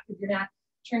face the back of your mat.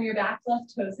 Turn your back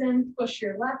left toes in, push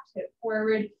your left hip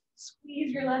forward,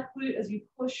 squeeze your left glute as you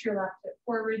push your left hip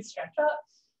forward, stretch up,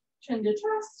 chin to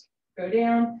chest, go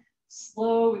down,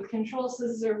 slow with control. So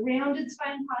this is a rounded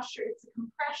spine posture. It's a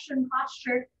compression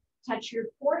posture. Touch your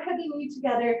forehead and knee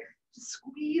together to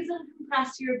squeeze and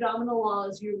compress your abdominal wall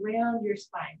as you round your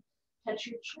spine. Touch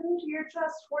your chin to your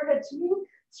chest, forehead to knee.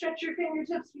 Stretch your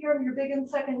fingertips beyond your big and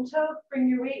second toe. Bring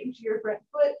your weight into your front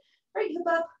foot. Right hip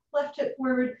up, left hip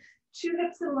forward. 2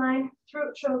 hips in line,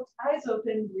 throat choked, eyes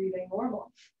open, breathing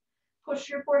normal. Push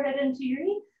your forehead into your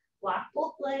knee. Lock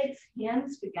both legs,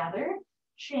 hands together.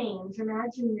 Change.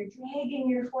 Imagine you're dragging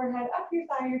your forehead up your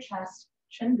thigh, your chest,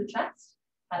 chin to chest,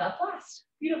 head up last.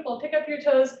 Beautiful. Pick up your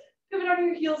toes, pivot on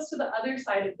your heels to the other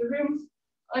side of the room.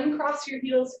 Uncross your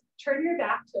heels, turn your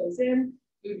back toes in,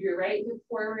 move your right hip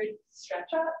forward,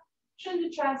 stretch up, chin to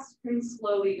chest, and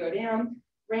slowly go down.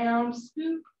 Round,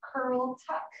 scoop, curl,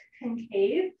 tuck,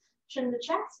 concave, chin to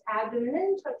chest, abdomen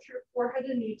in, touch your forehead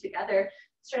and knee together.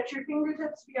 Stretch your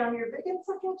fingertips beyond your big and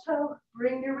second toe,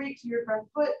 bring your weight to your front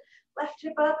foot, left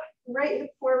hip up, right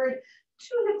hip forward,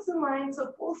 2 hips in line,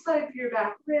 so both sides of your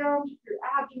back round, your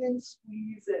abdomen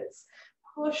squeezes.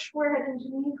 Push forehead into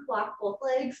knee, lock both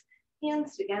legs,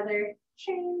 hands together,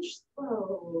 change,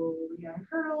 slowly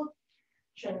uncurl,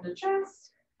 chin to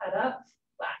chest, head up,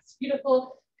 last.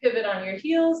 Beautiful. Pivot on your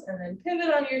heels and then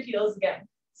pivot on your heels again.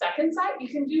 Second side, you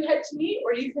can do head to knee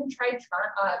or you can try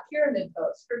pyramid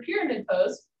pose. For pyramid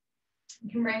pose,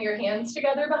 you can bring your hands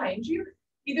together behind you,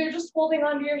 either just holding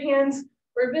onto your hands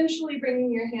or eventually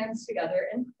bringing your hands together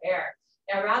in prayer.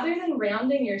 Now, rather than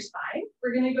rounding your spine,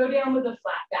 we're going to go down with a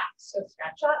flat back. So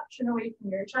stretch up, chin away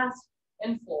from your chest,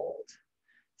 and fold.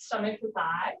 Stomach to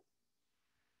thigh,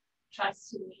 chest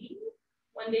to knee,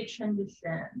 one day chin to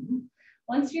shin.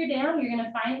 Once you're down, you're going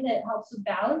to find that it helps with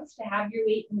balance to have your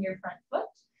weight in your front foot.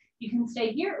 You can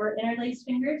stay here or interlace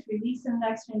fingers, release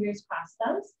index fingers, cross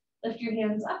thumbs. Lift your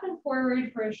hands up and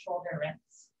forward for a shoulder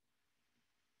rinse.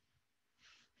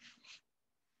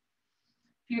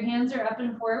 If your hands are up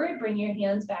and forward, bring your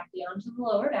hands back down to the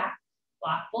lower back.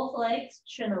 Lock both legs,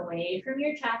 chin away from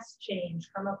your chest, change.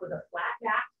 Come up with a flat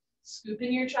back, scoop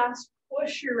in your chest,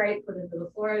 push your right foot into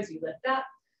the floor as you lift up.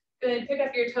 Good, pick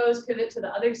up your toes, pivot to the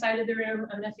other side of the room.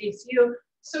 I'm gonna face you.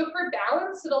 So for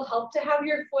balance, it'll help to have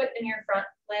your foot in your front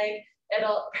leg.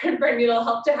 It'll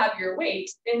help to have your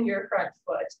weight in your front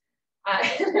foot.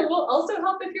 It will also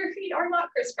help if your feet are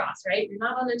not crisscross, right? You're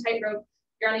not on a tightrope,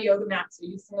 you're on a yoga mat, so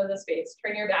use some of the space.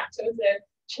 Turn your back toes in,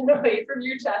 chin away from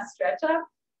your chest, stretch up,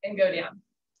 and go down.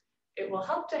 It will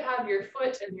help to have your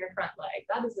foot in your front leg.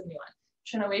 That is a new one.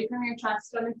 Chin away from your chest,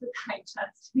 stomach to thigh,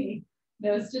 chest to knee,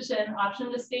 nose to chin.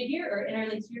 Option to stay here or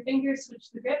interlace your fingers,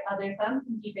 switch the grip, other thumb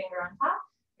and key finger on top.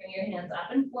 Bring your hands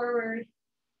up and forward.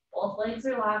 Both legs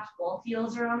are locked, both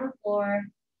heels are on the floor.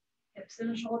 Hips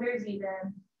and shoulders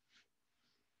even.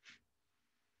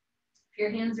 If your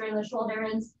hands are in the shoulder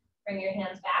rinse, bring your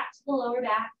hands back to the lower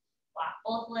back. Lock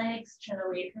both legs, chin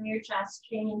away from your chest,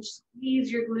 change,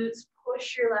 squeeze your glutes,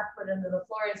 push your left foot into the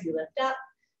floor as you lift up.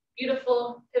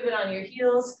 Beautiful, pivot on your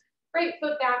heels, right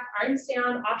foot back, arms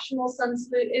down, optional sun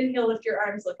salute. Inhale, lift your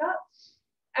arms, look up.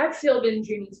 Exhale, bend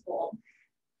your knees, fold.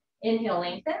 Inhale,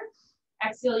 lengthen.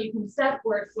 Exhale, you can step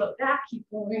or float back, keep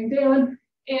rolling down.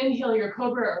 Inhale, your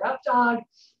cobra or up dog.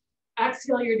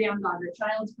 Exhale, your down dog or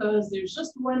child's pose. There's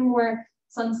just one more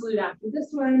sun salute after this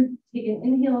one. Take an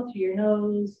inhale through your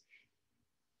nose.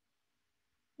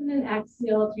 And then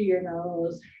exhale through your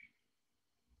nose.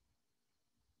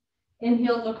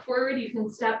 Inhale, look forward. You can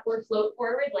step or float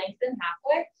forward, lengthen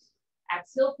halfway.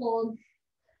 Exhale, fold.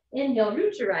 Inhale,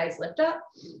 root to rise, lift up.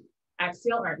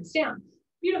 Exhale, arms down.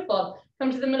 Beautiful.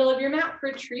 Come to the middle of your mat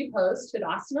for tree pose,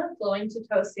 Tadasana, flowing to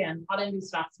toe stand,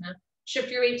 Padangusthasana.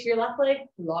 Shift your weight to your left leg,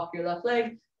 lock your left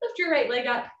leg, lift your right leg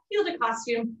up, heel to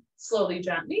costume. Slowly,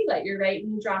 gently, let your right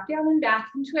knee drop down and back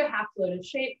into a half floated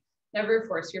shape. Never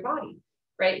force your body.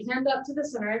 Right hand up to the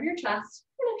center of your chest,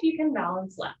 and if you can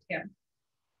balance, left hand.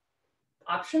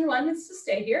 Option 1 is to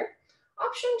stay here.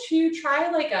 Option 2,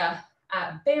 try like a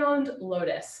bound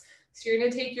lotus. So you're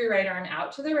going to take your right arm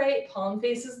out to the right, palm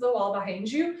faces the wall behind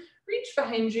you, reach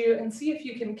behind you and see if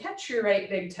you can catch your right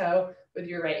big toe with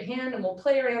your right hand, and we'll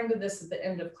play around with this at the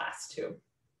end of class 2.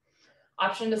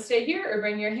 Option to stay here or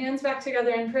bring your hands back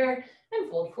together in prayer. and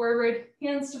fold forward.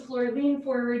 Hands to floor, lean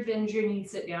forward, bend your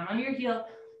knees, sit down on your heel.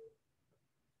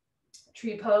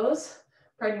 Tree pose,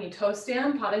 pardon me, toe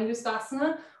stand,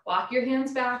 Padangusthasana. Walk your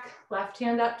hands back, left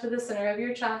hand up to the center of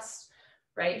your chest,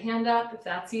 right hand up. If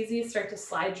that's easy, start to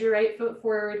slide your right foot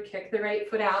forward, kick the right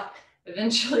foot out,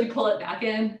 eventually pull it back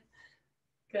in.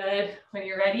 Good. When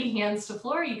you're ready, hands to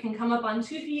floor. You can come up on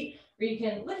 2 feet, or you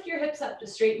can lift your hips up to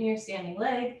straighten your standing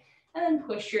leg, and then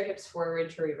push your hips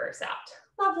forward to reverse out.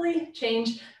 Lovely.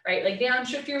 Change. Right leg down,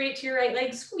 shift your weight to your right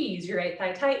leg, squeeze your right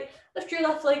thigh tight, lift your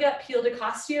left leg up, heel to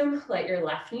costume, let your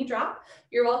left knee drop.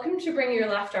 You're welcome to bring your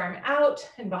left arm out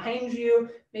and behind you,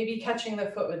 maybe catching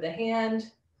the foot with the hand.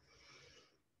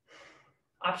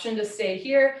 Option to stay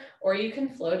here, or you can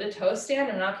flow to toe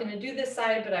stand. I'm not going to do this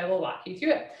side, but I will walk you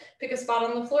through it. Pick a spot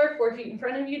on the floor, 4 feet in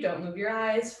front of you. Don't move your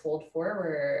eyes. Fold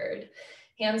forward.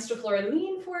 Hands to floor,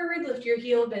 lean forward, lift your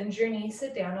heel, bend your knee,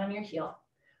 sit down on your heel.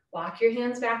 Walk your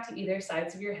hands back to either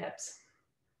sides of your hips.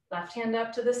 Left hand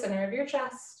up to the center of your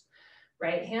chest.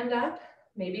 Right hand up.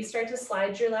 Maybe start to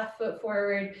slide your left foot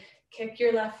forward, kick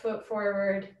your left foot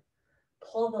forward,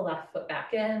 pull the left foot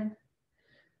back in.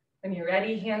 When you're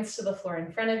ready, hands to the floor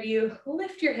in front of you,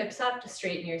 lift your hips up to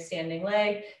straighten your standing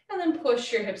leg, and then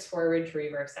push your hips forward to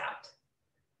reverse out.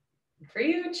 For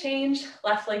you, change,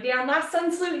 left leg down, last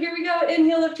sun salute, here we go.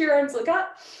 Inhale, lift your arms, look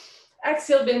up.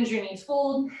 Exhale, bend your knees,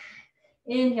 fold.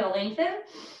 Inhale, lengthen.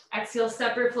 Exhale,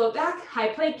 step or float back, high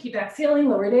plank, keep exhaling,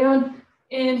 lower down.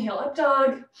 Inhale, up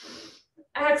dog.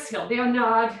 Exhale, down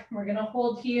dog. We're gonna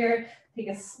hold here. Take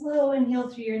a slow inhale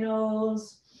through your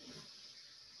nose.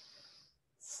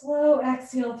 Slow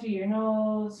exhale through your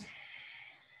nose.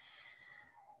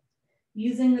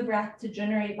 Using the breath to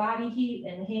generate body heat,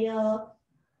 inhale.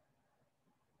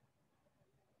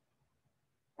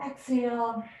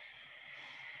 Exhale.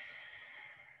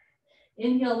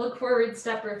 Inhale, look forward,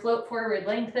 step or float forward,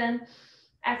 lengthen.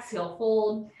 Exhale,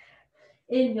 fold.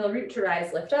 Inhale, root to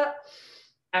rise, lift up.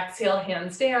 Exhale,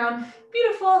 hands down.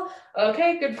 Beautiful.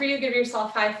 Okay, good for you. Give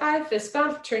yourself high five, fist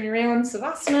bump, turn around,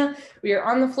 Savasana. We are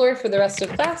on the floor for the rest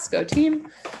of class. Go team.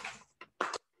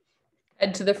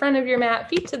 Head to the front of your mat,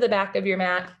 feet to the back of your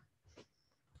mat.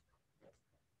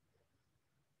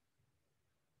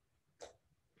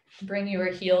 Bring your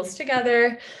heels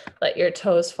together. Let your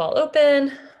toes fall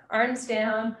open. Arms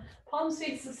down, palms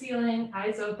face the ceiling,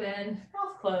 eyes open,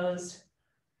 mouth closed.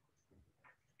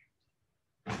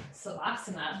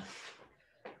 Savasana.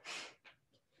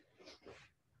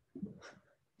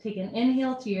 Take an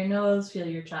inhale to your nose, feel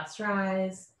your chest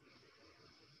rise.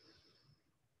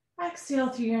 Exhale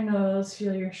through your nose,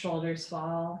 feel your shoulders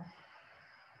fall.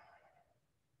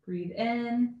 Breathe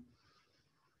in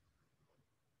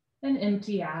and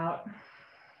empty out.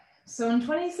 So in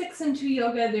 26 and 2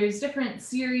 yoga, there's different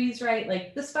series, right?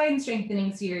 Like the spine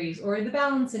strengthening series or the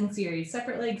balancing series,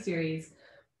 separate leg series.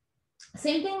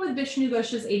 Same thing with Bishnu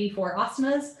Ghosh's 84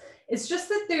 asanas. It's just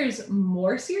that there's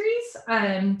more series.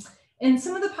 And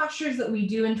some of the postures that we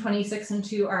do in 26 and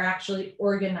 2 are actually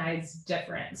organized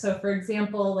different. So for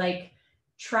example, like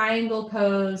triangle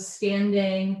pose,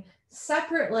 standing,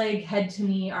 separate leg head to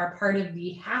knee are part of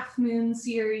the half moon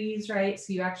series, right?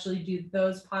 So you actually do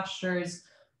those postures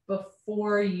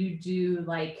before you do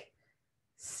like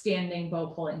standing bow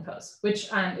pulling pose, which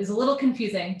is a little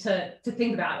confusing to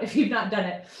think about if you've not done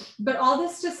it. But all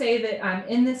this to say that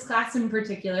in this class in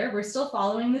particular, we're still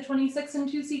following the 26 and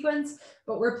 2 sequence,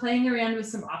 but we're playing around with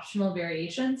some optional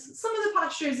variations. Some of the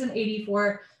postures in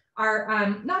 84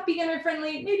 are not beginner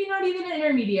friendly, maybe not even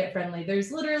intermediate friendly.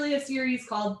 There's literally a series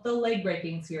called the leg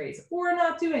breaking series. We're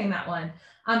not doing that one,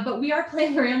 but we are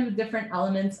playing around with different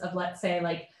elements of, let's say,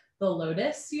 like the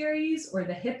lotus series or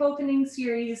the hip opening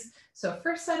series. So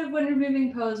first set of wind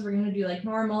removing pose, we're gonna do like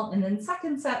normal. And then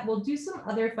second set, we'll do some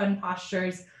other fun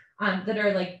postures that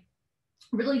are like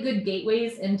really good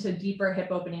gateways into deeper hip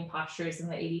opening postures in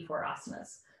the 84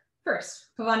 asanas. First,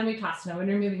 Pavana wind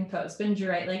removing pose. Bend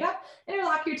your right leg up,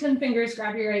 interlock your 10 fingers,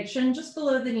 grab your right shin just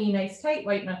below the knee, nice tight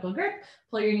white knuckle grip.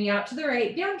 Pull your knee out to the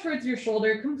right, down towards your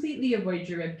shoulder, completely avoid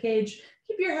your rib cage.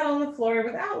 Keep your head on the floor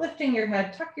without lifting your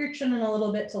head. Tuck your chin in a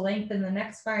little bit to lengthen the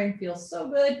neck spine. Feels so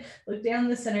good. Look down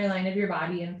the center line of your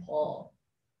body and pull.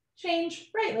 Change,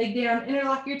 right leg down,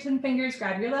 interlock your 10 fingers,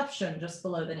 grab your left shin just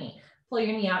below the knee. Pull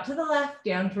your knee out to the left,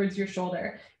 down towards your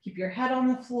shoulder. Keep your head on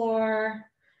the floor,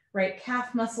 right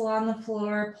calf muscle on the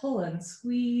floor, pull and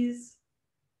squeeze.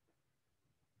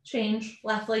 Change,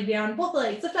 left leg down, both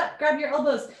legs, lift up, grab your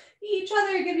elbows. each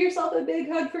other. Give yourself a big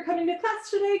hug for coming to class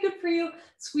today. Good for you.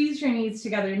 Squeeze your knees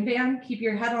together and band. Keep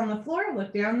your head on the floor.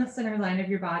 Look down the center line of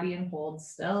your body and hold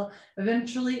still.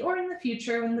 Eventually, or in the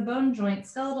future, when the bone joint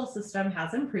skeletal system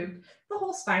has improved, the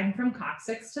whole spine from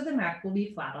coccyx to the neck will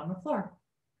be flat on the floor.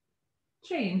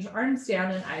 Change, arms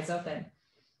down and eyes open.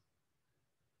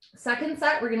 Second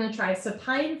set, we're going to try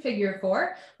supine figure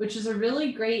 4, which is a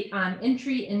really great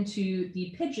entry into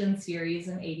the pigeon series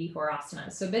in 84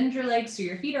 asanas. So bend your legs so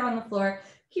your feet are on the floor.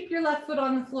 Keep your left foot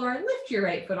on the floor. Lift your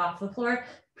right foot off the floor.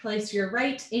 Place your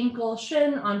right ankle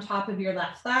shin on top of your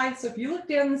left thigh. So if you look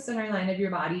down the center line of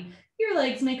your body, your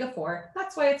legs make a 4.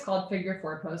 That's why it's called figure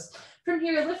 4 pose. From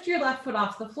here, lift your left foot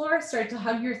off the floor. Start to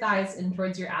hug your thighs in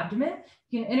towards your abdomen.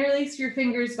 You can interlace your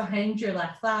fingers behind your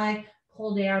left thigh.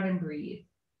 Pull down and breathe.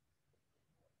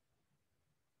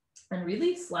 And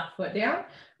release, left foot down,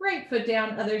 right foot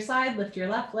down, other side, lift your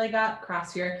left leg up,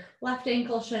 cross your left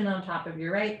ankle shin on top of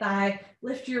your right thigh,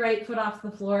 lift your right foot off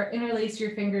the floor, interlace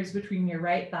your fingers between your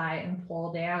right thigh and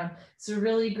pull down. It's a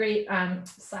really great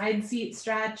side seat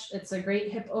stretch. It's a great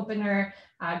hip opener,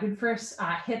 good for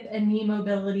hip and knee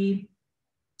mobility.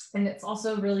 And it's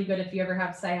also really good if you ever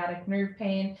have sciatic nerve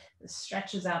pain. It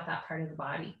stretches out that part of the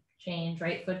body. Change,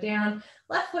 right foot down,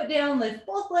 left foot down, lift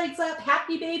both legs up,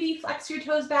 happy baby, flex your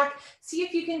toes back. See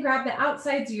if you can grab the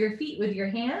outsides of your feet with your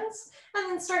hands and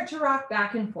then start to rock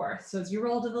back and forth. So as you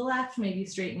roll to the left, maybe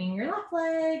straightening your left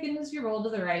leg, and as you roll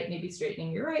to the right, maybe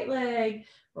straightening your right leg,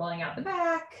 rolling out the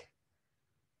back.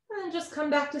 And then just come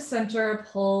back to center,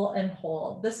 pull and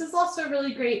hold. This is also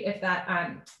really great if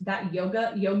that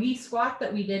yogi squat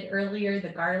that we did earlier, the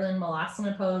garland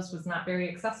malasana pose, was not very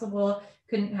accessible,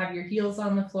 couldn't have your heels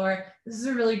on the floor. This is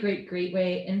a really great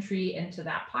way entry into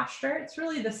that posture. It's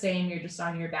really the same, you're just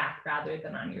on your back rather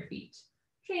than on your feet.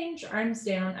 Change, arms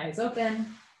down, eyes open.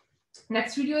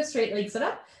 Next, we do a straight leg sit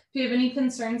up. If you have any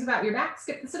concerns about your back,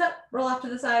 skip the sit up, roll off to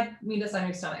the side, meet us on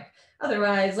your stomach.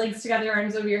 Otherwise, legs together,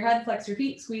 arms over your head, flex your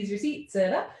feet, squeeze your seat,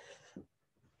 sit up.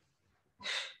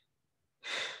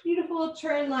 Beautiful,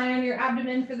 turn, lie on your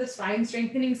abdomen for the spine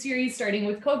strengthening series, starting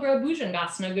with Cobra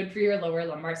Bhujangasana, good for your lower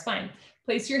lumbar spine.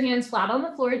 Place your hands flat on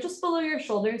the floor, just below your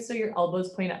shoulders, so your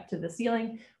elbows point up to the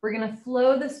ceiling. We're gonna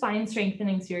flow the spine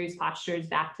strengthening series postures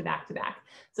back to back to back.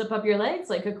 Zip up your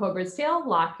legs like a cobra's tail,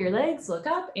 lock your legs, look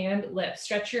up and lift.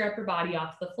 Stretch your upper body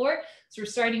off the floor. So we're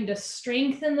starting to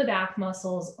strengthen the back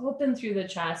muscles, open through the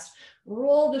chest,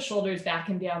 roll the shoulders back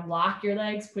and down, lock your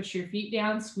legs, push your feet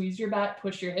down, squeeze your butt,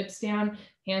 push your hips down,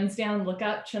 hands down, look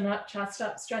up, chin up, chest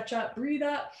up, stretch up, breathe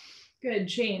up. Good,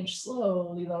 change,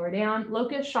 slowly lower down.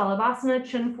 Locust, Shalabhasana,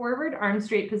 chin forward, arm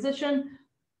straight position.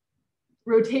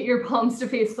 Rotate your palms to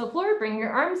face the floor. Bring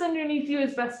your arms underneath you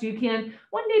as best you can.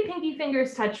 One day pinky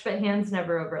fingers touch, but hands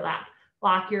never overlap.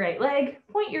 Lock your right leg,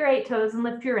 point your right toes, and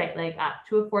lift your right leg up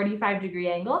to a 45-degree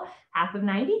angle. Half of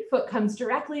 90, foot comes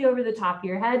directly over the top of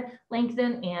your head.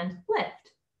 Lengthen and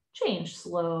lift. Change,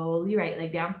 slowly right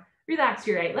leg down. Relax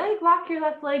your right leg, lock your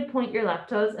left leg, point your left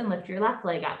toes, and lift your left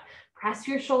leg up. Press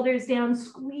your shoulders down,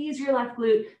 squeeze your left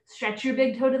glute, stretch your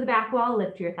big toe to the back wall,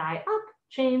 lift your thigh up,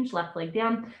 change, left leg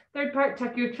down. Third part,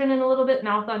 tuck your chin in a little bit,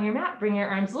 mouth on your mat, bring your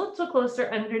arms a little closer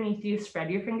underneath you, spread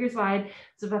your fingers wide,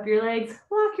 zip up your legs,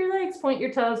 lock your legs, point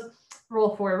your toes,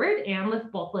 roll forward and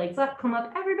lift both legs up, come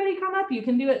up, everybody come up, you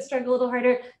can do it, struggle a little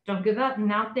harder, don't give up,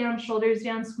 mouth down, shoulders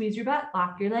down, squeeze your butt,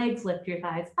 lock your legs, lift your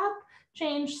thighs up,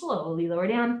 change, slowly lower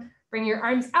down. Bring your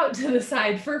arms out to the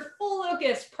side for full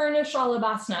locust, Purna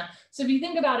Shalabhasana. So if you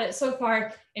think about it so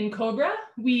far, in Cobra,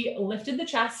 we lifted the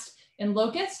chest. In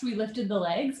Locust, we lifted the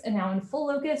legs. And now in full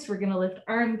locust, we're gonna lift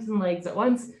arms and legs at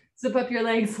once. Zip up your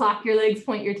legs, lock your legs,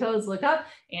 point your toes, look up,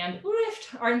 and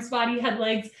lift. Arms, body, head,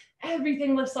 legs.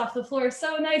 Everything lifts off the floor.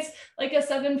 So nice, like a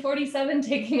 747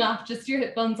 taking off, just your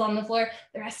hip bones on the floor.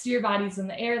 The rest of your body's in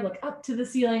the air. Look up to the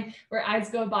ceiling where eyes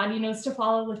go, body nose to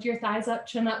follow. Lift your thighs up,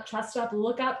 chin up, chest up,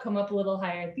 look up, come up a little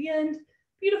higher at the end.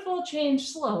 Beautiful, change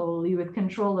slowly with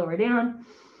control, lower down.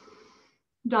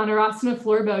 Dhanurasana,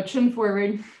 floor bow, chin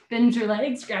forward. Bend your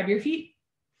legs, grab your feet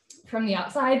from the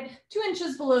outside, 2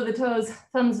 inches below the toes,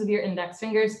 thumbs with your index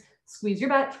fingers. Squeeze your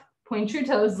butt. Point your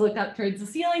toes, look up towards the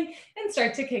ceiling, and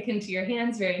start to kick into your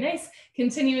hands. Very nice.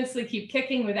 Continuously keep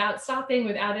kicking without stopping,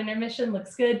 without intermission.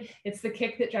 Looks good. It's the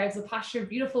kick that drives the posture.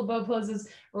 Beautiful bow poses.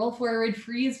 Roll forward,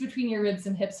 freeze between your ribs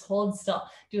and hips. Hold still.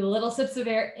 Do little sips of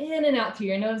air in and out through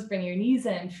your nose. Bring your knees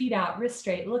in, feet out, wrist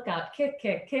straight. Look up, kick,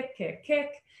 kick, kick, kick,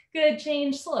 kick. Good,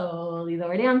 change, slowly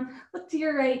lower down. Look to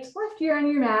your right, left ear on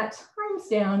your mat, arms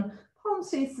down,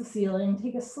 palms face the ceiling.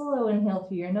 Take a slow inhale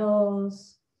through your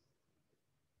nose.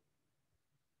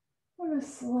 And a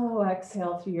slow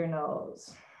exhale through your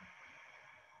nose.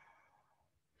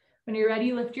 When you're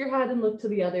ready, lift your head and look to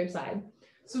the other side.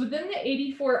 So within the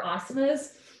 84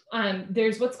 asanas,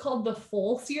 there's what's called the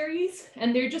full series,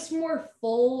 and they're just more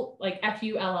full, like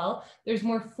F-U-L-L. There's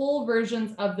more full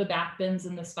versions of the back bends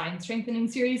in the spine strengthening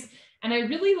series. And I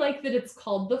really like that it's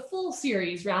called the full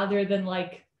series rather than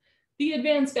like the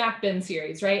advanced back bend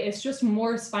series, right? It's just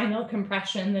more spinal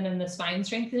compression than in the spine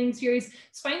strengthening series.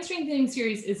 Spine strengthening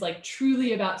series is like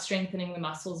truly about strengthening the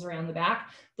muscles around the back.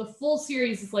 The full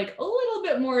series is like a little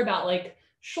bit more about like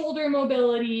shoulder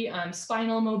mobility,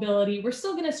 spinal mobility. We're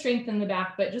still gonna strengthen the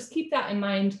back, but just keep that in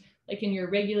mind, like in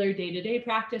your regular day-to-day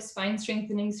practice, spine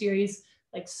strengthening series,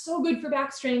 like so good for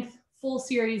back strength, full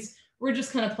series. We're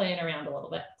just kind of playing around a little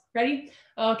bit. Ready?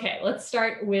 Okay, let's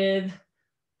start with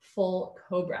full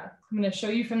cobra. I'm going to show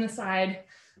you from the side.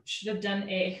 Should have done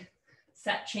a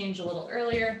set change a little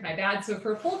earlier. My bad. So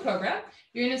for full cobra,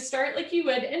 you're going to start like you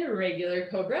would in a regular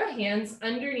cobra, hands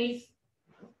underneath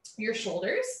your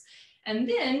shoulders. And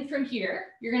then from here,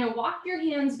 you're going to walk your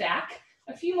hands back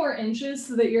a few more inches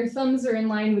so that your thumbs are in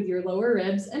line with your lower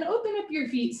ribs, and open up your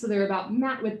feet so they're about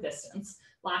mat width distance.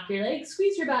 Lock your legs,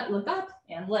 squeeze your butt, look up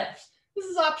and lift. This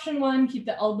is option 1, keep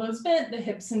the elbows bent, the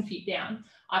hips and feet down.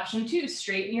 Option 2,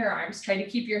 straighten your arms. Try to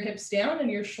keep your hips down and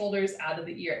your shoulders out of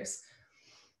the ears.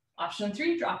 Option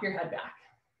 3, drop your head back.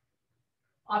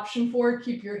 Option 4,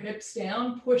 keep your hips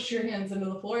down, push your hands into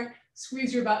the floor,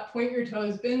 squeeze your butt, point your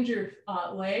toes, bend your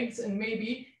legs, and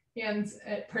maybe hands,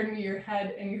 your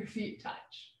head and your feet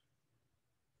touch.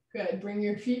 Good, bring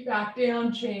your feet back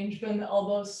down, change, bend the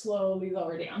elbows, slowly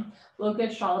lower down.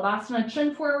 Locust Shalabhasana,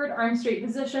 chin forward, arm straight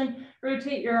position.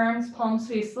 Rotate your arms, palms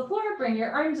face the floor, bring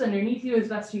your arms underneath you as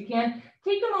best you can.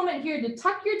 Take a moment here to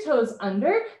tuck your toes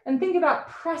under and think about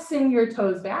pressing your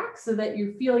toes back so that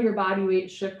you feel your body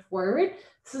weight shift forward.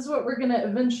 This is what we're gonna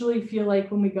eventually feel like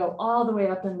when we go all the way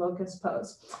up in locust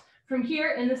pose. From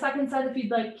here, in the second set, if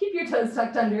you'd like, keep your toes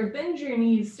tucked under, bend your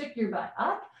knees, stick your butt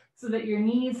up so that your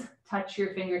knees touch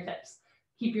your fingertips.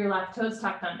 Keep your left toes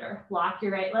tucked under. Lock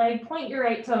your right leg, point your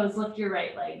right toes, lift your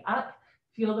right leg up.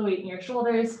 Feel the weight in your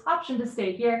shoulders. Option to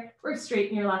stay here or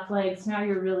straighten your left legs. Now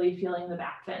you're really feeling the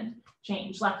back bend.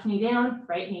 Change, left knee down,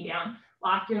 right knee down.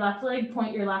 Lock your left leg,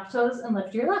 point your left toes, and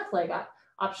lift your left leg up.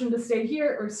 Option to stay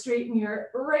here or straighten your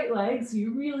right leg so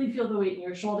you really feel the weight in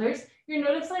your shoulders. You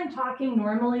notice I'm talking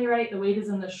normally, right? The weight is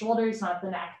in the shoulders, not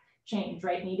the neck. Change,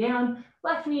 right knee down,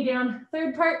 left knee down.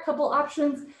 Third part, couple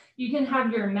options. You can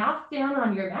have your mouth down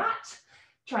on your mat.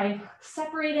 Try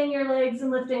separating your legs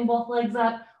and lifting both legs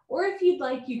up. Or if you'd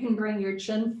like, you can bring your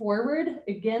chin forward,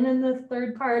 again in the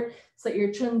third part, so that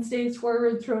your chin stays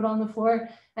forward, throat on the floor,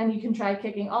 and you can try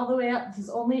kicking all the way up. This is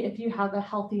only if you have a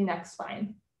healthy neck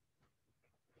spine.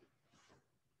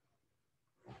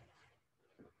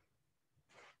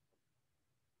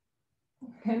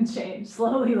 And change,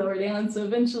 slowly lower down, so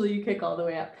eventually you kick all the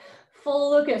way up.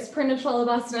 Full locust, Purna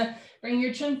Shalabhasana. Bring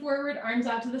your chin forward, arms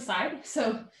out to the side.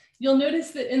 So you'll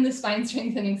notice that in the spine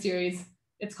strengthening series,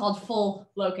 it's called full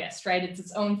locust, right? It's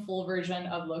its own full version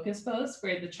of locust pose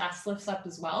where the chest lifts up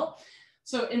as well.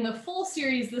 So in the full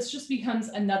series, this just becomes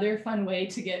another fun way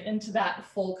to get into that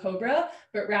full cobra,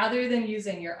 but rather than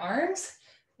using your arms,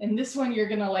 in this one, you're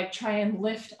gonna like try and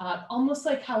lift up, almost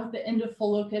like how at the end of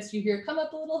full locust, you hear come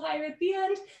up a little higher at the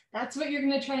end. That's what you're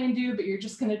gonna try and do, but you're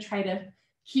just gonna try to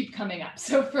keep coming up.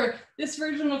 So for this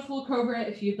version of full cobra,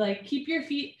 if you'd like, keep your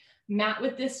feet mat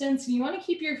width distance, and you wanna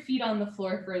keep your feet on the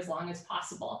floor for as long as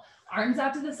possible. Arms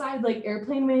out to the side like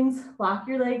airplane wings, lock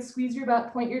your legs, squeeze your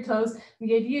butt, point your toes. And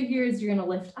the idea here is you're gonna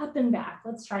lift up and back.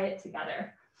 Let's try it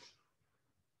together.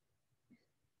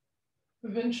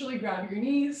 Eventually grab your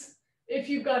knees. If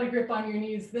you've got a grip on your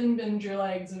knees, then bend your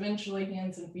legs, eventually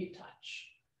hands and feet touch.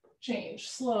 Change,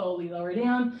 slowly lower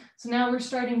down. So now we're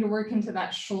starting to work into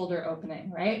that shoulder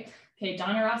opening, right? Okay,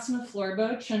 Dhanurasana, floor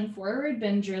bow, chin forward,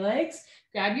 bend your legs,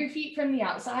 grab your feet from the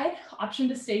outside, option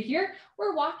to stay here,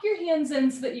 or walk your hands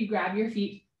in so that you grab your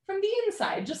feet from the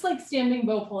inside, just like standing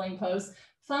bow pulling pose,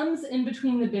 thumbs in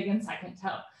between the big and second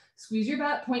toe. Squeeze your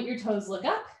butt, point your toes, look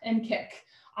up and kick.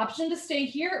 Option to stay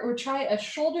here or try a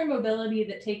shoulder mobility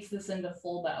that takes this into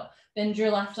full bow. Bend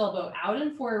your left elbow out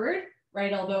and forward,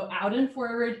 right elbow out and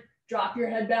forward, drop your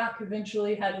head back,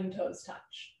 eventually head and toes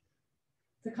touch.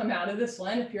 To come out of this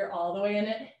one, if you're all the way in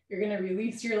it, you're gonna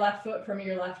release your left foot from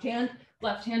your left hand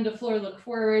to floor, look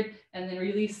forward, and then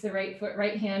release the right foot,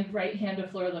 right hand to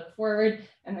floor, look forward,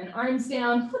 and then arms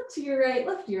down, flip to your right,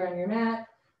 left ear on your mat.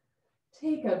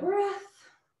 Take a breath.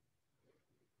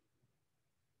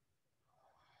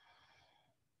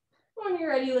 When you're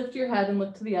ready, lift your head and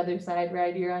look to the other side,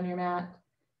 right ear on your mat.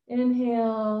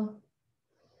 Inhale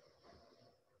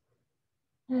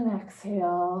and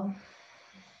exhale.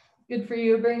 Good for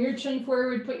you. Bring your chin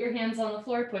forward, put your hands on the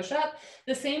floor, push up.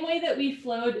 The same way that we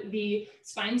flowed the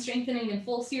spine strengthening and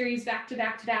full series back to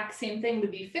back to back, same thing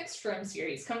with the fixed firm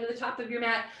series. Come to the top of your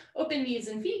mat, open knees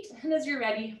and feet, and as you're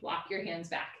ready, walk your hands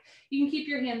back. You can keep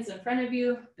your hands in front of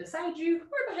you, beside you,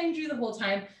 or behind you the whole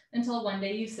time until one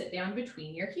day you sit down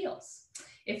between your heels.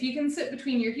 If you can sit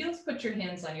between your heels, put your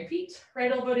hands on your feet, right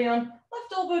elbow down,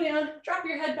 left elbow down, drop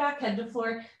your head back, head to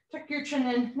floor, tuck your chin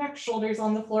in, neck, shoulders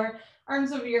on the floor,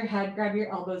 arms over your head, grab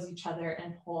your elbows each other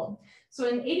and hold. So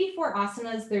in 84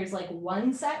 asanas, there's like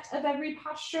one set of every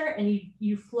posture and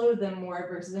you flow them more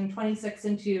versus in 26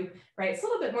 and 2, right? It's a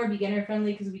little bit more beginner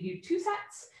friendly because we do 2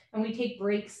 sets and we take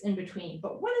breaks in between.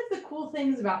 But one of the cool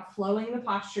things about flowing the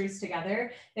postures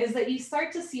together is that you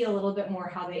start to see a little bit more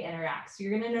how they interact. So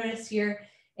you're gonna notice here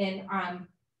in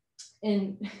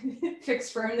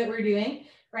fixed firm that we're doing,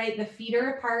 right? The feet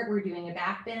are apart, we're doing a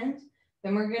back bend.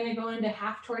 Then we're going to go into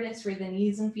half tortoise where the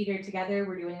knees and feet are together.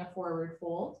 We're doing a forward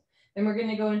fold. Then we're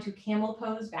going to go into camel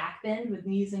pose, back bend with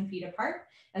knees and feet apart.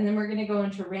 And then we're going to go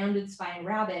into rounded spine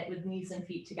rabbit with knees and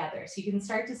feet together. So you can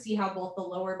start to see how both the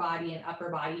lower body and upper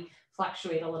body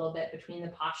fluctuate a little bit between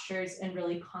the postures in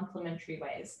really complementary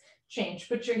ways. Change,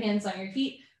 put your hands on your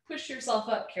feet, push yourself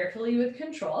up carefully with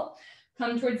control.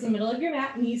 Come towards the middle of your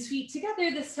mat, knees, feet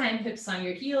together. This time, hips on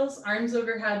your heels, arms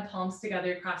overhead, palms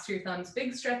together, cross your thumbs,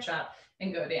 big stretch up.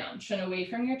 And go down, chin away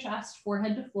from your chest,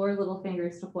 forehead to floor, little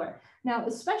fingers to floor. Now,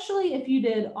 especially if you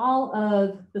did all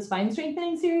of the spine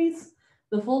strengthening series,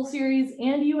 the full series,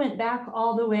 and you went back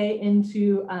all the way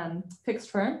into fixed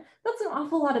firm, that's an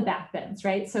awful lot of back bends,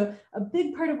 right? So a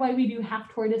big part of why we do half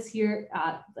tortoise here,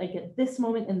 like at this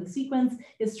moment in the sequence,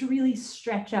 is to really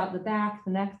stretch out the back,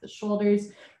 the neck, the shoulders,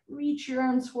 reach your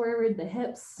arms forward, the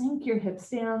hips, sink your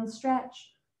hips down,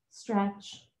 stretch,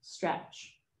 stretch,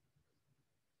 stretch.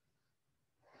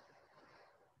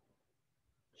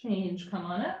 Change, come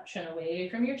on up, chin away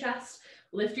from your chest.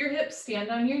 Lift your hips, stand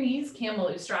on your knees, camel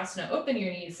ustrasana, open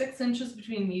your knees, 6 inches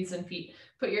between knees and feet.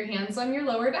 Put your hands on your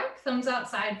lower back, thumbs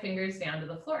outside, fingers down to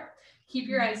the floor. Keep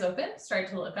your eyes open, start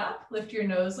to look up, lift your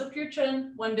nose, lift your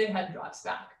chin, one day head drops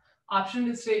back. Option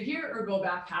to stay here or go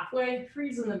back halfway,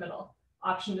 freeze in the middle.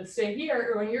 Option to stay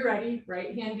here, or when you're ready,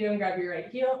 right hand down, grab your right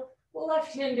heel,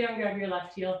 left hand down, grab your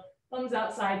left heel, thumbs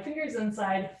outside, fingers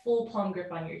inside, full palm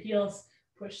grip on your heels.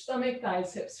 Push stomach,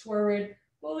 thighs, hips forward.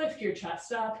 We'll lift your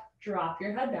chest up, drop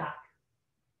your head back.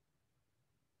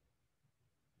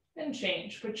 And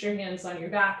change. Put your hands on your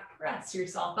back, press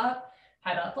yourself up,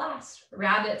 head up last.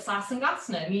 Rabbit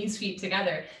Sasangasana, knees, feet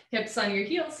together, hips on your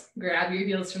heels. Grab your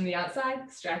heels from the outside,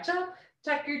 stretch up,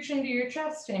 tuck your chin to your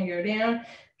chest and go down.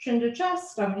 Chin to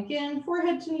chest, stomach in,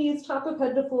 forehead to knees, top of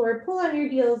head to floor. Pull on your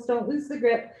heels, don't lose the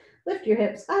grip. Lift your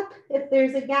hips up. If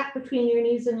there's a gap between your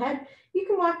knees and head, you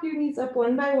can walk your knees up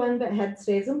one by one, but head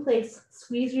stays in place.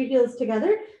 Squeeze your heels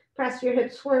together, press your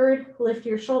hips forward, lift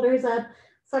your shoulders up,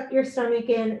 suck your stomach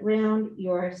in, round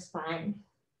your spine.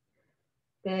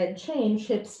 Good, change,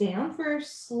 hips down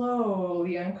first,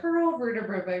 slowly uncurl,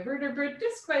 vertebra by vertebra,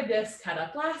 disc by disc, head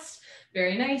up last.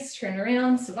 Very nice, turn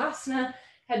around, Savasana,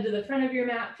 head to the front of your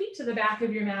mat, feet to the back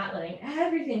of your mat, letting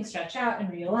everything stretch out and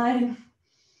realign.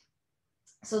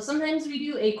 So sometimes we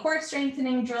do a core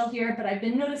strengthening drill here, but I've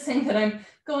been noticing that I'm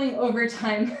going over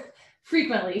time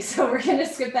frequently. So we're going to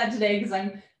skip that today because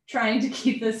I'm trying to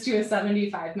keep this to a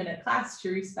 75-minute class to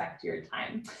respect your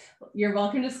time. You're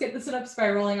welcome to skip the sit-ups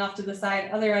by rolling off to the side.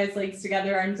 Otherwise, legs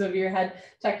together, arms over your head,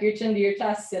 tuck your chin to your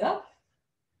chest, sit up.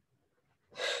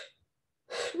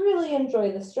 Really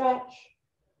enjoy the stretch.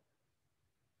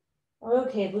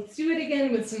 Okay, let's do it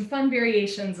again with some fun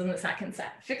variations in the second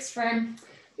set. Fixed firm.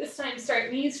 This time,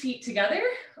 start knees, feet together,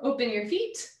 open your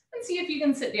feet, and see if you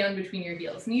can sit down between your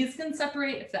heels. Knees can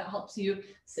separate if that helps you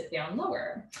sit down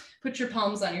lower. Put your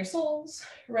palms on your soles,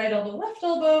 right elbow, left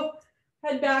elbow,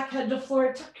 head back, head to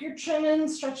floor, tuck your chin in,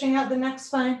 stretching out the neck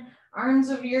spine, arms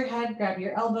over your head, grab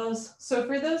your elbows. So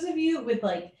for those of you with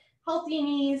like healthy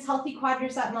knees, healthy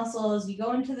quadricep muscles, you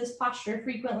go into this posture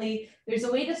frequently, there's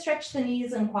a way to stretch the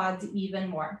knees and quads even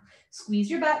more.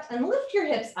 Squeeze your butt and lift your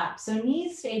hips up. So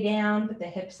knees stay down, but the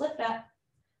hips lift up.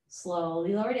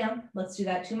 Slowly lower down. Let's do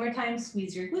that 2 more times.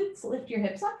 Squeeze your glutes, lift your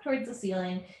hips up towards the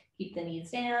ceiling. Keep the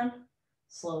knees down.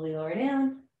 Slowly lower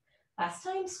down. Last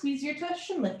time, squeeze your tush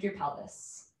and lift your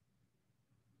pelvis.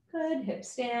 Good,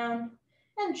 hips down.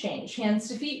 And change. Hands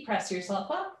to feet, press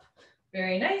yourself up.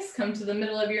 Very nice. Come to the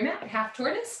middle of your mat, half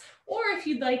tortoise. Or if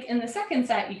you'd like, in the second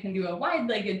set, you can do a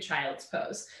wide-legged child's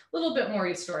pose. A little bit more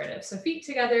restorative. So feet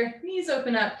together, knees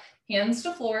open up, hands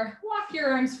to floor. Walk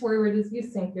your arms forward as you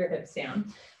sink your hips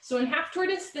down. So in half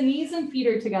tortoise, the knees and feet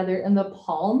are together and the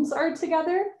palms are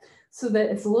together. so that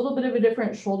it's a little bit of a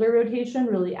different shoulder rotation,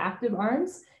 really active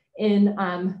arms. In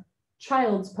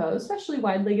child's pose, especially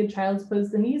wide-legged child's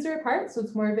pose, the knees are apart, so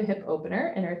it's more of a hip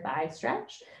opener, inner thigh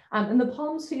stretch, and the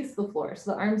palms face the floor,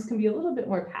 so the arms can be a little bit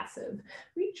more passive.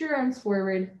 Reach your arms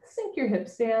forward, sink your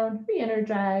hips down,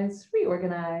 re-energize,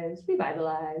 reorganize,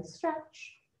 revitalize,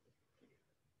 stretch.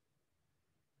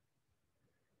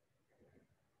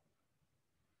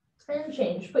 And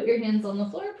change. Put your hands on the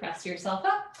floor, press yourself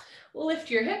up, lift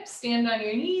your hips, stand on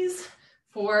your knees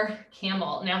for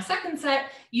camel. Now, second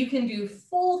set, you can do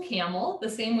full camel, the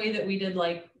same way that we did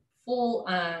like full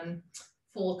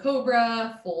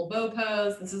cobra, full bow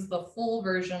pose. This is the full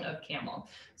version of camel.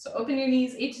 So open your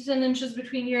knees 8 to 10 inches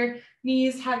between your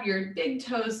knees, have your big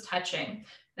toes touching.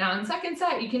 Now in second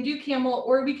set, you can do camel,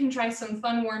 or we can try some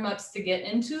fun warm-ups to get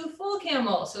into full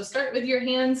camel. So start with your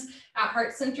hands at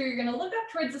heart center. You're gonna look up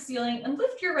towards the ceiling and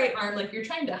lift your right arm like you're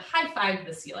trying to high five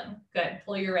the ceiling. Good,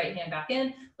 pull your right hand back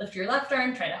in, lift your left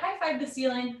arm, try to high five the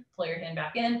ceiling, pull your hand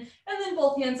back in, and then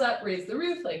both hands up, raise the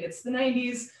roof like it's the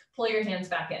 90s, pull your hands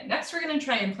back in. Next, we're gonna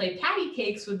try and play patty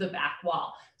cakes with the back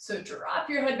wall. So drop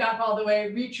your head back all the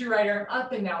way, reach your right arm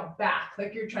up and now back,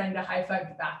 like you're trying to high five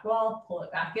the back wall, pull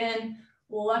it back in,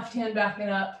 left hand back and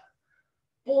up,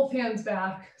 both hands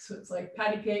back. So it's like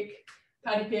patty cake,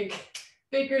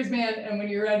 baker's man. And when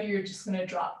you're ready, you're just gonna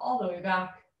drop all the way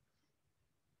back.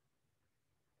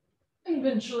 And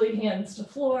eventually hands to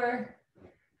floor,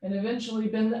 and eventually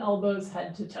bend the elbows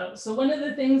head to toe. So one of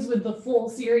the things with the full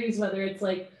series, whether it's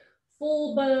like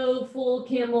full bow, full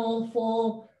camel,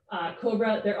 full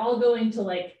cobra, they're all going to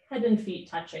like head and feet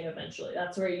touching eventually.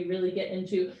 That's where you really get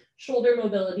into shoulder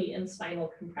mobility and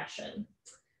spinal compression.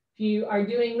 If you are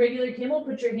doing regular camel,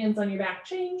 put your hands on your back,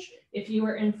 change. If you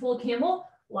are in full camel,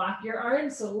 lock your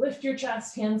arms, so lift your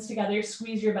chest, hands together,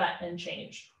 squeeze your butt and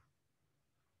change.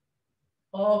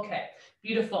 Okay,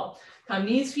 beautiful. Come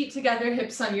knees, feet together,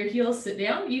 hips on your heels, sit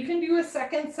down. You can do a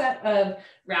second set of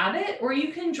rabbit, or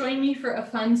you can join me for a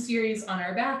fun series on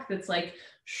our back that's like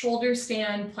shoulder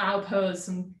stand, plow pose,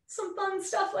 some fun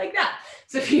stuff like that.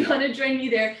 So if you want to join me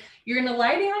there, you're going to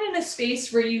lie down in a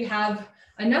space where you have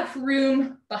enough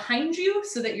room behind you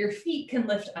so that your feet can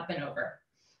lift up and over.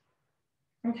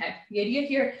 Okay, the idea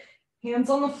here, hands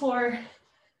on the floor,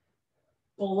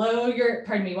 below your,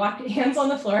 pardon me, walk hands on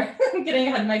the floor, I'm getting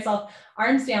ahead of myself,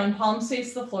 arms down, palms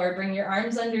face the floor, bring your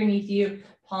arms underneath you,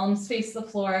 palms face the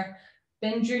floor,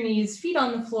 bend your knees, feet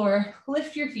on the floor,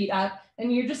 lift your feet up,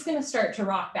 and you're just gonna start to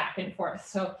rock back and forth.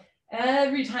 So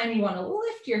every time you wanna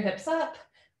lift your hips up,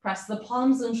 press the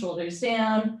palms and shoulders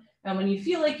down, and when you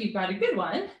feel like you've got a good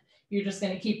one, you're just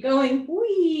gonna keep going,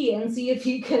 wee, and see if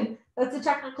you can, that's a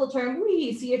technical term,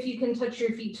 wee, see if you can touch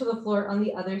your feet to the floor on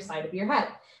the other side of your head.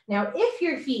 Now, if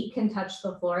your feet can touch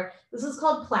the floor, this is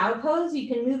called plow pose. You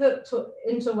can move it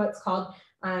into what's called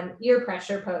ear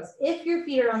pressure pose. If your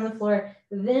feet are on the floor,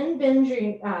 then bend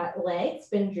your legs,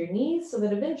 bend your knees so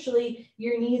that eventually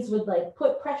your knees would like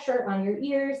put pressure on your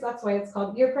ears. That's why it's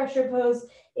called ear pressure pose.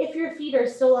 If your feet are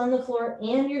still on the floor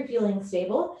and you're feeling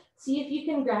stable, see if you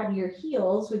can grab your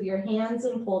heels with your hands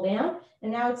and pull down.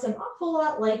 And now it's an awful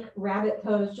lot like rabbit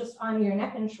pose, just on your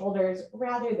neck and shoulders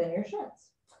rather than your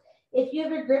shins. If you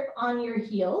have a grip on your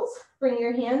heels, bring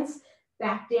your hands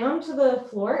back down to the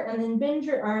floor and then bend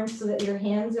your arms so that your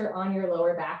hands are on your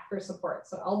lower back for support.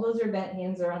 So elbows are bent,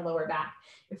 hands are on lower back.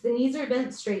 If the knees are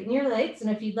bent, straighten your legs.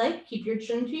 And if you'd like, keep your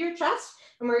chin to your chest.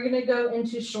 And we're gonna go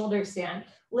into shoulder stand.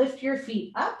 Lift your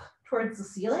feet up towards the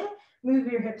ceiling. Move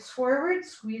your hips forward,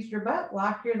 squeeze your butt,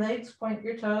 lock your legs, point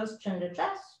your toes, chin to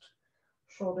chest.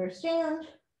 Shoulder stand.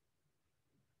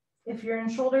 If you're in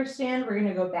shoulder stand, we're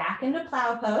gonna go back into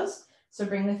plow pose. So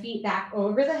bring the feet back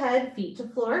over the head, feet to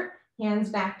floor, hands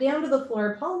back down to the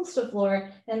floor, palms to floor,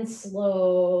 and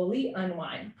slowly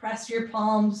unwind. Press your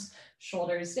palms,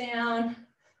 shoulders down,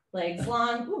 legs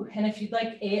long. Ooh, and if you'd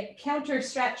like a counter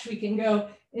stretch, we can go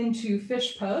into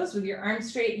fish pose with your arms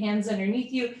straight, hands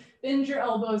underneath you, bend your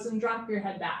elbows and drop your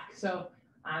head back. So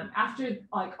after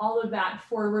like all of that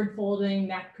forward folding,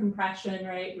 neck compression,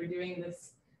 right? We're doing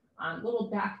this little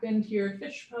back bend here,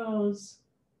 fish pose.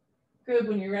 Good,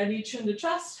 when you're ready, chin to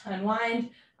chest,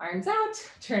 unwind, arms out,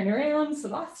 turn around,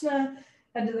 Savasana,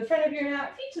 head to the front of your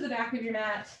mat, feet to the back of your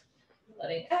mat,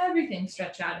 letting everything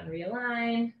stretch out and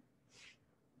realign.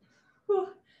 Whew.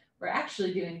 We're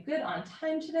actually doing good on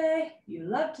time today. You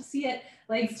love to see it.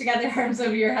 Legs together, arms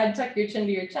over your head, tuck your chin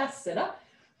to your chest, sit up.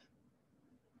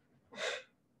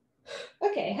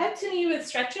 Okay, head to knee with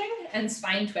stretching and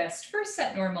spine twist. First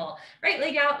set normal. Right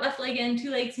leg out, left leg in,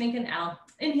 2 legs make an L.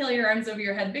 Inhale your arms over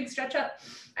your head, big stretch up.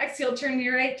 Exhale, turn to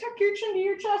your right, tuck your chin to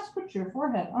your chest, put your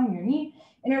forehead on your knee.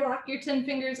 Interlock your 10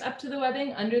 fingers up to the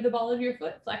webbing under the ball of your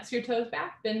foot. Flex your toes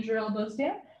back, bend your elbows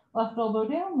down. Left elbow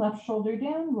down, left shoulder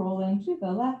down, roll into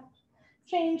the left.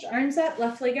 Change, arms up,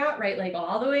 left leg out, right leg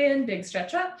all the way in, big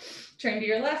stretch up. Turn to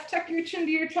your left, tuck your chin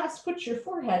to your chest, put your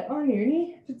forehead on your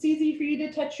knee. If it's easy for you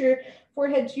to touch your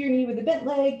forehead to your knee with a bent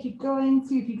leg, keep going.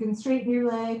 See if you can straighten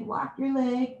your leg, lock your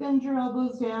leg, bend your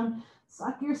elbows down,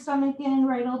 suck your stomach in,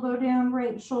 right elbow down,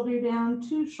 right shoulder down,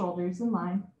 2 shoulders in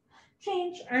line.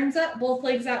 Change, arms up, both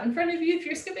legs out in front of you. If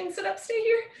you're skipping, sit up, stay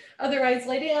here. Otherwise,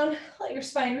 lay down, let your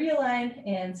spine realign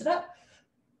and sit up.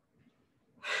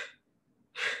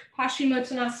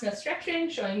 Paschimottanasana stretching,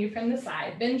 showing you from the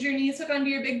side. Bend your knees, hook onto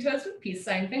your big toes with peace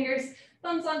sign fingers.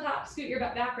 Thumbs on top, scoot your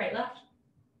butt back, right, left.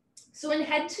 So in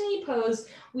head to knee pose,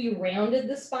 we rounded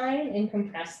the spine and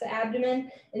compressed the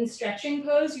abdomen. In stretching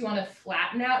pose, you want to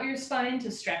flatten out your spine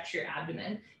to stretch your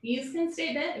abdomen. Knees can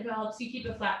stay bent if it helps you keep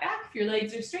a flat back. If your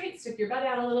legs are straight, stick your butt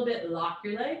out a little bit, lock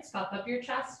your legs, puff up your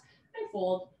chest, and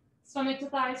fold. Stomach to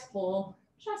thighs, pull,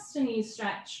 chest to knees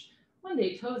stretch. One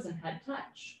day toes and head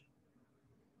touch.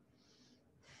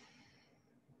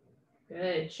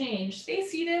 Good, change. Stay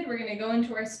seated. We're gonna go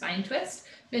into our spine twist.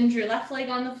 Bend your left leg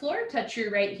on the floor, touch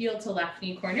your right heel to left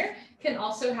knee corner. Can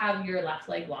also have your left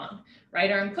leg long.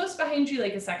 Right arm close behind you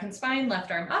like a second spine,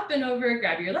 left arm up and over,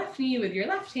 grab your left knee with your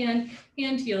left hand,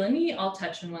 heel, and knee all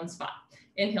touch in one spot.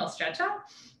 Inhale, stretch out.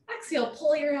 Exhale,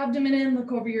 pull your abdomen in,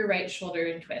 look over your right shoulder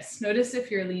and twist. Notice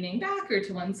if you're leaning back or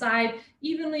to one side,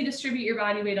 evenly distribute your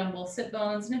body weight on both sit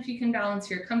bones. And if you can balance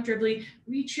here comfortably,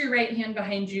 reach your right hand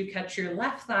behind you, catch your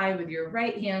left thigh with your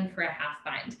right hand for a half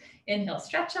bind. Inhale,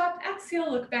 stretch up,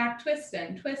 exhale, look back, twist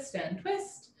and twist and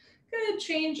twist. Good,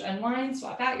 change, unwind,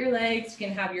 swap out your legs. You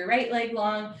can have your right leg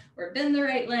long or bend the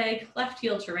right leg, left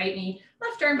heel to right knee,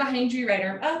 left arm behind you, right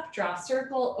arm up, draw a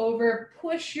circle over,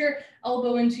 push your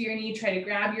elbow into your knee, try to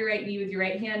grab your right knee with your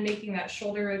right hand, making that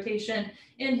shoulder rotation.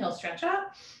 Inhale, stretch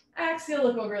up. Exhale,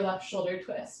 look over, left shoulder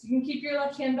twist. You can keep your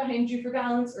left hand behind you for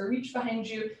balance or reach behind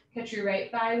you, catch your right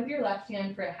thigh with your left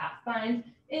hand for a half bind.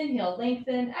 Inhale,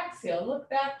 lengthen, exhale, look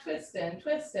back, twist and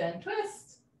twist and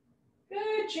twist.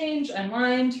 Good, change,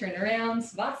 unwind, turn around,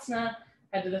 Savasana,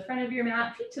 head to the front of your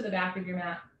mat, feet to the back of your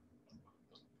mat.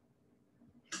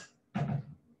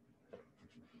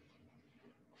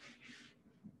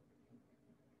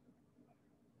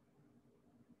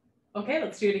 Okay,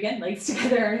 let's do it again. Legs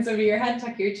together, arms over your head,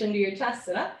 tuck your chin to your chest,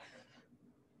 sit up.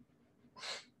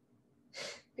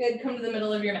 Good, come to the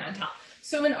middle of your mat and top.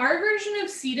 So in our version of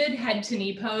seated head to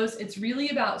knee pose, it's really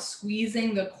about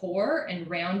squeezing the core and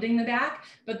rounding the back,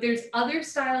 but there's other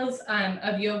styles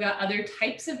of yoga, other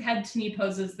types of head to knee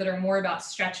poses that are more about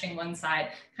stretching one side,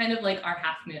 kind of like our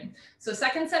half moon. So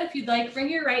second set, if you'd like, bring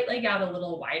your right leg out a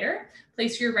little wider,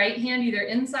 place your right hand either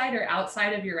inside or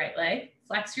outside of your right leg,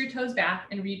 flex your toes back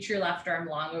and reach your left arm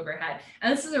long overhead.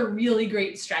 And this is a really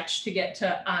great stretch to get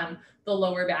to the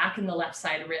lower back and the left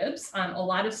side ribs. A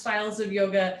lot of styles of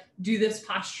yoga do this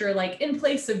posture like in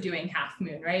place of doing half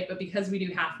moon, right? But because we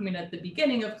do half moon at the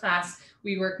beginning of class,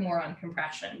 we work more on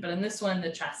compression. But in this one,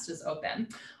 the chest is open.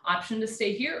 Option to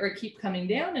stay here or keep coming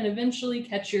down and eventually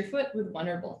catch your foot with one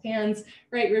or both hands.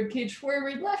 Right rib cage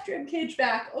forward, left rib cage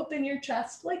back. Open your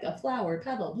chest like a flower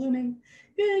petal blooming.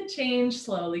 Good, change,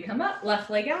 slowly come up, left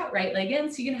leg out, right leg in.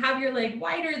 So you can have your leg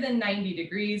wider than 90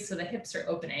 degrees so the hips are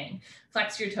opening.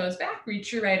 Flex your toes back,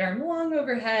 reach your right arm long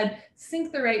overhead,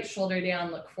 sink the right shoulder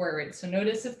down, look forward. So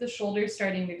notice if the shoulder's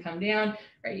starting to come down,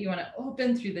 right? You wanna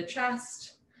open through the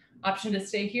chest. Option to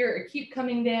stay here or keep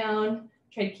coming down.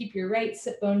 Try to keep your right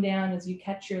sit bone down as you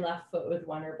catch your left foot with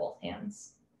one or both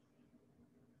hands.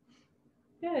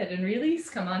 Good, and release,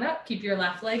 come on up, keep your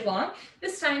left leg long.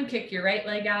 This time, kick your right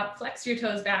leg out, flex your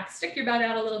toes back, stick your butt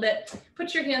out a little bit,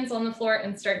 put your hands on the floor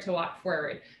and start to walk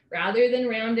forward. Rather than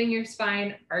rounding your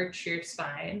spine, arch your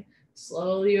spine.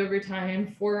 Slowly over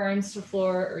time, forearms to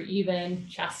floor or even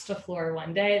chest to floor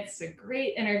one day. It's a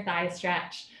great inner thigh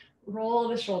stretch. Roll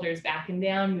the shoulders back and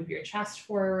down, move your chest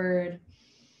forward.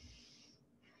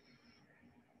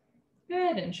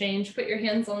 Good, and change, put your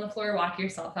hands on the floor, walk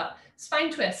yourself up.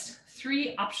 Spine twist,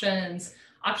 3 options.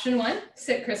 Option 1,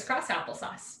 sit crisscross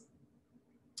applesauce.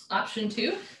 Option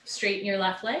 2, straighten your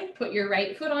left leg, put your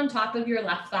right foot on top of your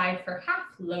left thigh for half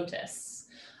lotus.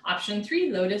 Option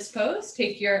 3, lotus pose,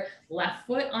 take your left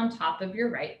foot on top of your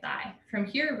right thigh. From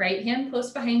here, right hand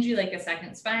close behind you like a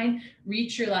second spine,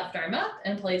 reach your left arm up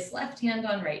and place left hand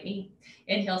on right knee.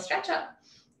 Inhale, stretch up.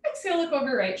 Exhale, look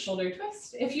over, right shoulder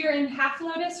twist. If you're in half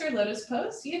lotus or lotus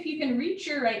pose, see if you can reach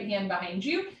your right hand behind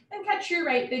you and catch your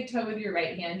right big toe with your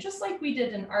right hand, just like we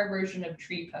did in our version of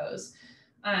tree pose.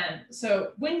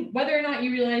 So whether or not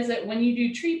you realize it, when you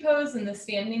do tree pose in the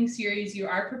standing series, you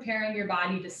are preparing your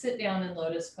body to sit down in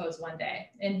lotus pose one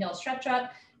day. Inhale, stretch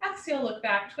up. Exhale, look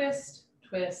back, twist,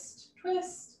 twist,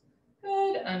 twist.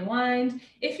 Good, unwind.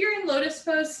 If you're in lotus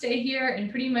pose, stay here. In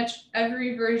pretty much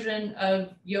every version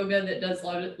of yoga that does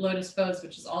lotus pose,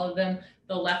 which is all of them,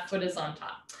 the left foot is on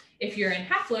top. If you're in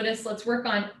half lotus, let's work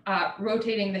on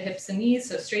rotating the hips and knees.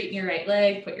 So straighten your right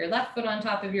leg, put your left foot on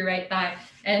top of your right thigh.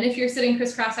 And if you're sitting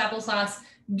crisscross applesauce,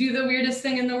 do the weirdest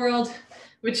thing in the world,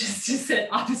 which is to sit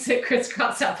opposite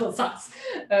crisscross applesauce.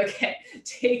 Okay,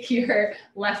 take your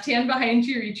left hand behind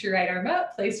you, reach your right arm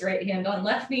up, place right hand on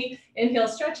left knee, inhale,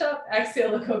 stretch up,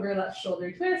 exhale, look over, left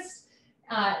shoulder twist.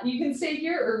 You can stay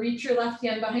here or reach your left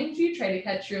hand behind you, try to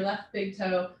catch your left big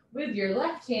toe with your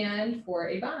left hand for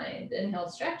a bind. Inhale,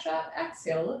 stretch up,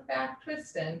 exhale, look back,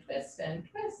 twist and twist and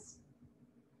twist.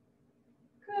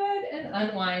 Good, and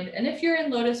unwind. And if you're in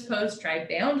lotus pose, try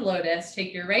bound lotus.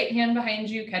 Take your right hand behind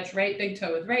you, catch right big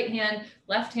toe with right hand,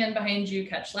 left hand behind you,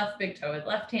 catch left big toe with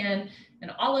left hand.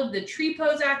 And all of the tree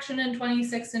pose action in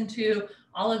 26 and 2,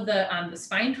 all of the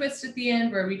spine twist at the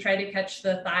end where we try to catch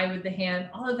the thigh with the hand,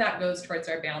 all of that goes towards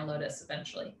our bound lotus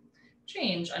eventually.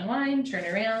 Change, unwind, turn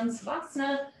around,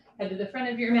 savasana, head to the front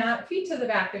of your mat, feet to the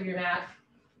back of your mat.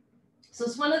 So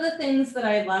it's one of the things that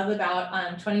I love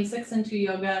about 26 and 2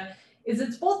 yoga is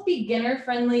it's both beginner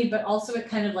friendly, but also it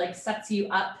kind of like sets you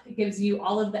up. It gives you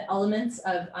all of the elements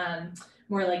of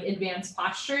more like advanced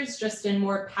postures, just in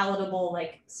more palatable,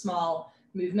 like small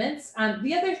movements.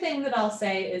 The other thing that I'll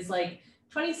say is like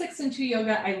 26 and 2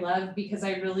 yoga I love because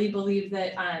I really believe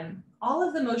that all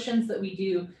of the motions that we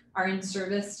do are in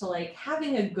service to like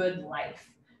having a good life,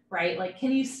 right? Like,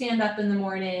 can you stand up in the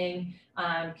morning?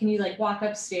 Can you like walk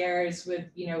upstairs with,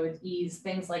 with ease,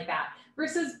 things like that.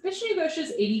 Versus Bishnu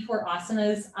Ghosh's 84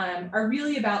 asanas are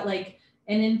really about like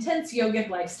an intense yogic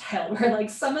lifestyle where like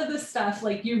some of the stuff,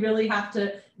 like you really have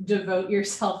to devote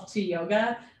yourself to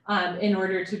yoga in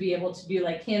order to be able to do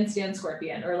like handstand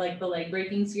scorpion or like the leg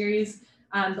breaking series.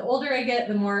 The older I get,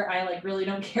 the more I like really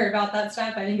don't care about that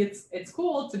stuff. I think it's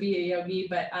cool to be a yogi,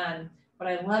 but what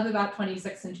I love about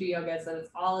 26 and 2 yoga is that it's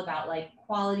all about like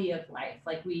quality of life.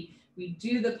 Like we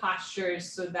do the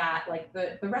postures so that like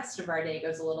the rest of our day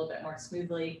goes a little bit more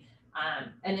smoothly.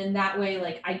 And in that way,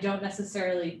 like I don't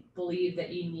necessarily believe that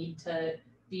you need to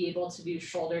be able to do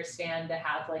shoulder stand to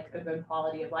have like a good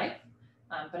quality of life.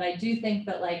 But I do think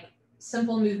that like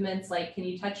simple movements, like can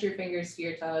you touch your fingers to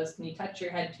your toes? Can you touch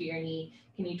your head to your knee?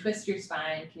 Can you twist your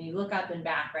spine? Can you look up and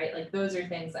back, right? Like those are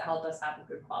things that help us have a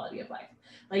good quality of life.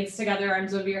 Legs together,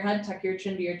 arms over your head, tuck your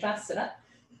chin to your chest, sit up.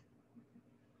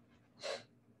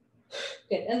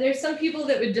 Good. And there's some people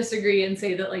that would disagree and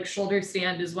say that like shoulder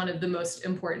stand is one of the most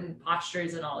important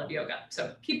postures in all of yoga.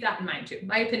 So keep that in mind too.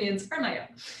 My opinions are my own.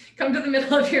 Come to the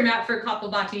middle of your mat for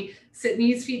Kapalbhati. Sit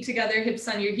knees, feet together, hips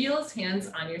on your heels, hands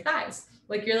on your thighs.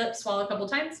 Lick your lips, swallow a couple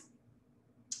times.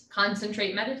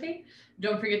 Concentrate, meditate.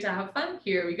 Don't forget to have fun.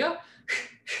 Here we go.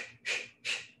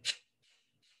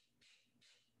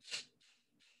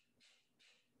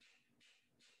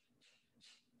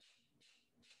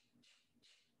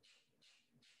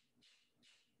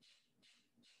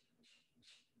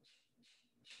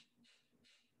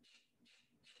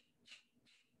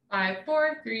 5,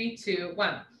 4, 3, 2,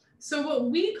 1. So what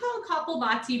we call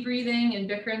Kapalbhati breathing in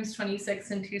Bikram's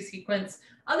 26 and 2 sequence,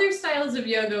 other styles of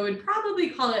yoga would probably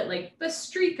call it like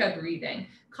Bhastrika breathing.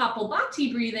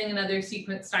 Kapalbhati breathing in other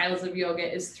sequence styles of yoga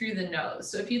is through the nose.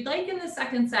 So if you'd like in the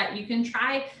second set, you can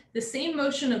try the same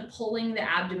motion of pulling the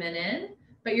abdomen in,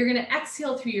 but you're going to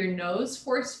exhale through your nose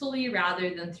forcefully rather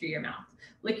than through your mouth.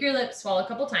 Lick your lips, swallow a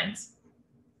couple times,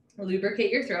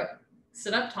 lubricate your throat,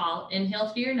 sit up tall, inhale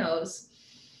through your nose,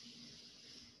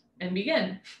 and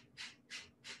begin.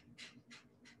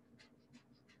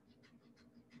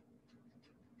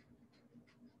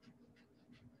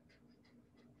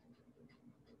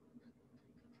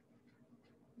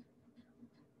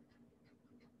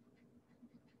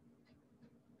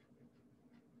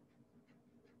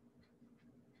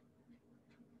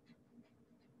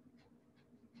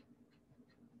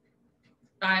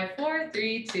 Five, 4,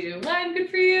 3, 2, 1.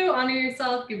 Good for you. Honor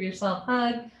yourself. Give yourself a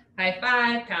hug. High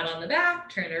five. Pat on the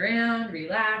back. Turn around.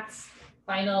 Relax.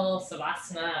 Final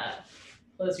savasana.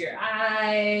 Close your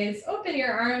eyes. Open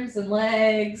your arms and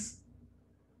legs.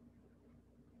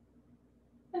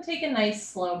 And take a nice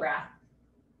slow breath.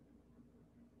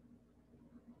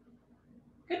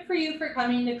 Good for you for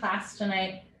coming to class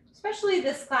tonight. especially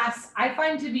this class, I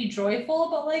find to be joyful,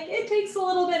 but like it takes a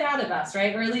little bit out of us,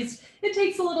 right? Or at least it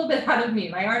takes a little bit out of me.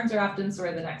 My arms are often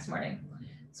sore the next morning.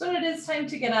 So when it is time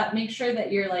to get up, make sure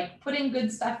that you're like putting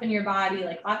good stuff in your body,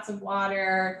 like lots of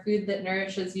water, food that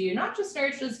nourishes you, not just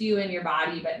nourishes you in your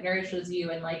body, but nourishes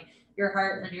you in like your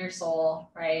heart and your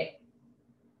soul, right?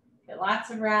 Get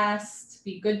lots of rest,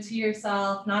 be good to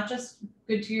yourself, not just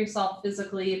good to yourself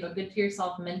physically, but good to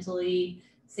yourself mentally.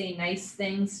 Say nice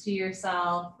things to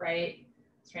yourself, right?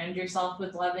 Surround yourself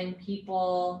with loving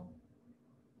people.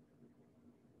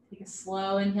 Take a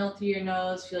slow inhale through your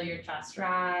nose, feel your chest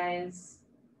rise.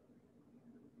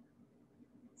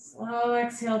 Slow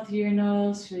exhale through your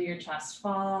nose, feel your chest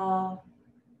fall.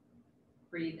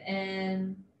 Breathe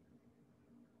in,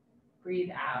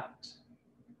 breathe out.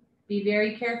 Be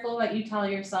very careful what you tell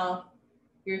yourself.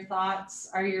 Your thoughts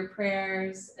are your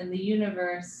prayers, and the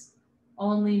universe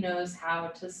only knows how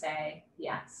to say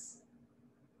yes.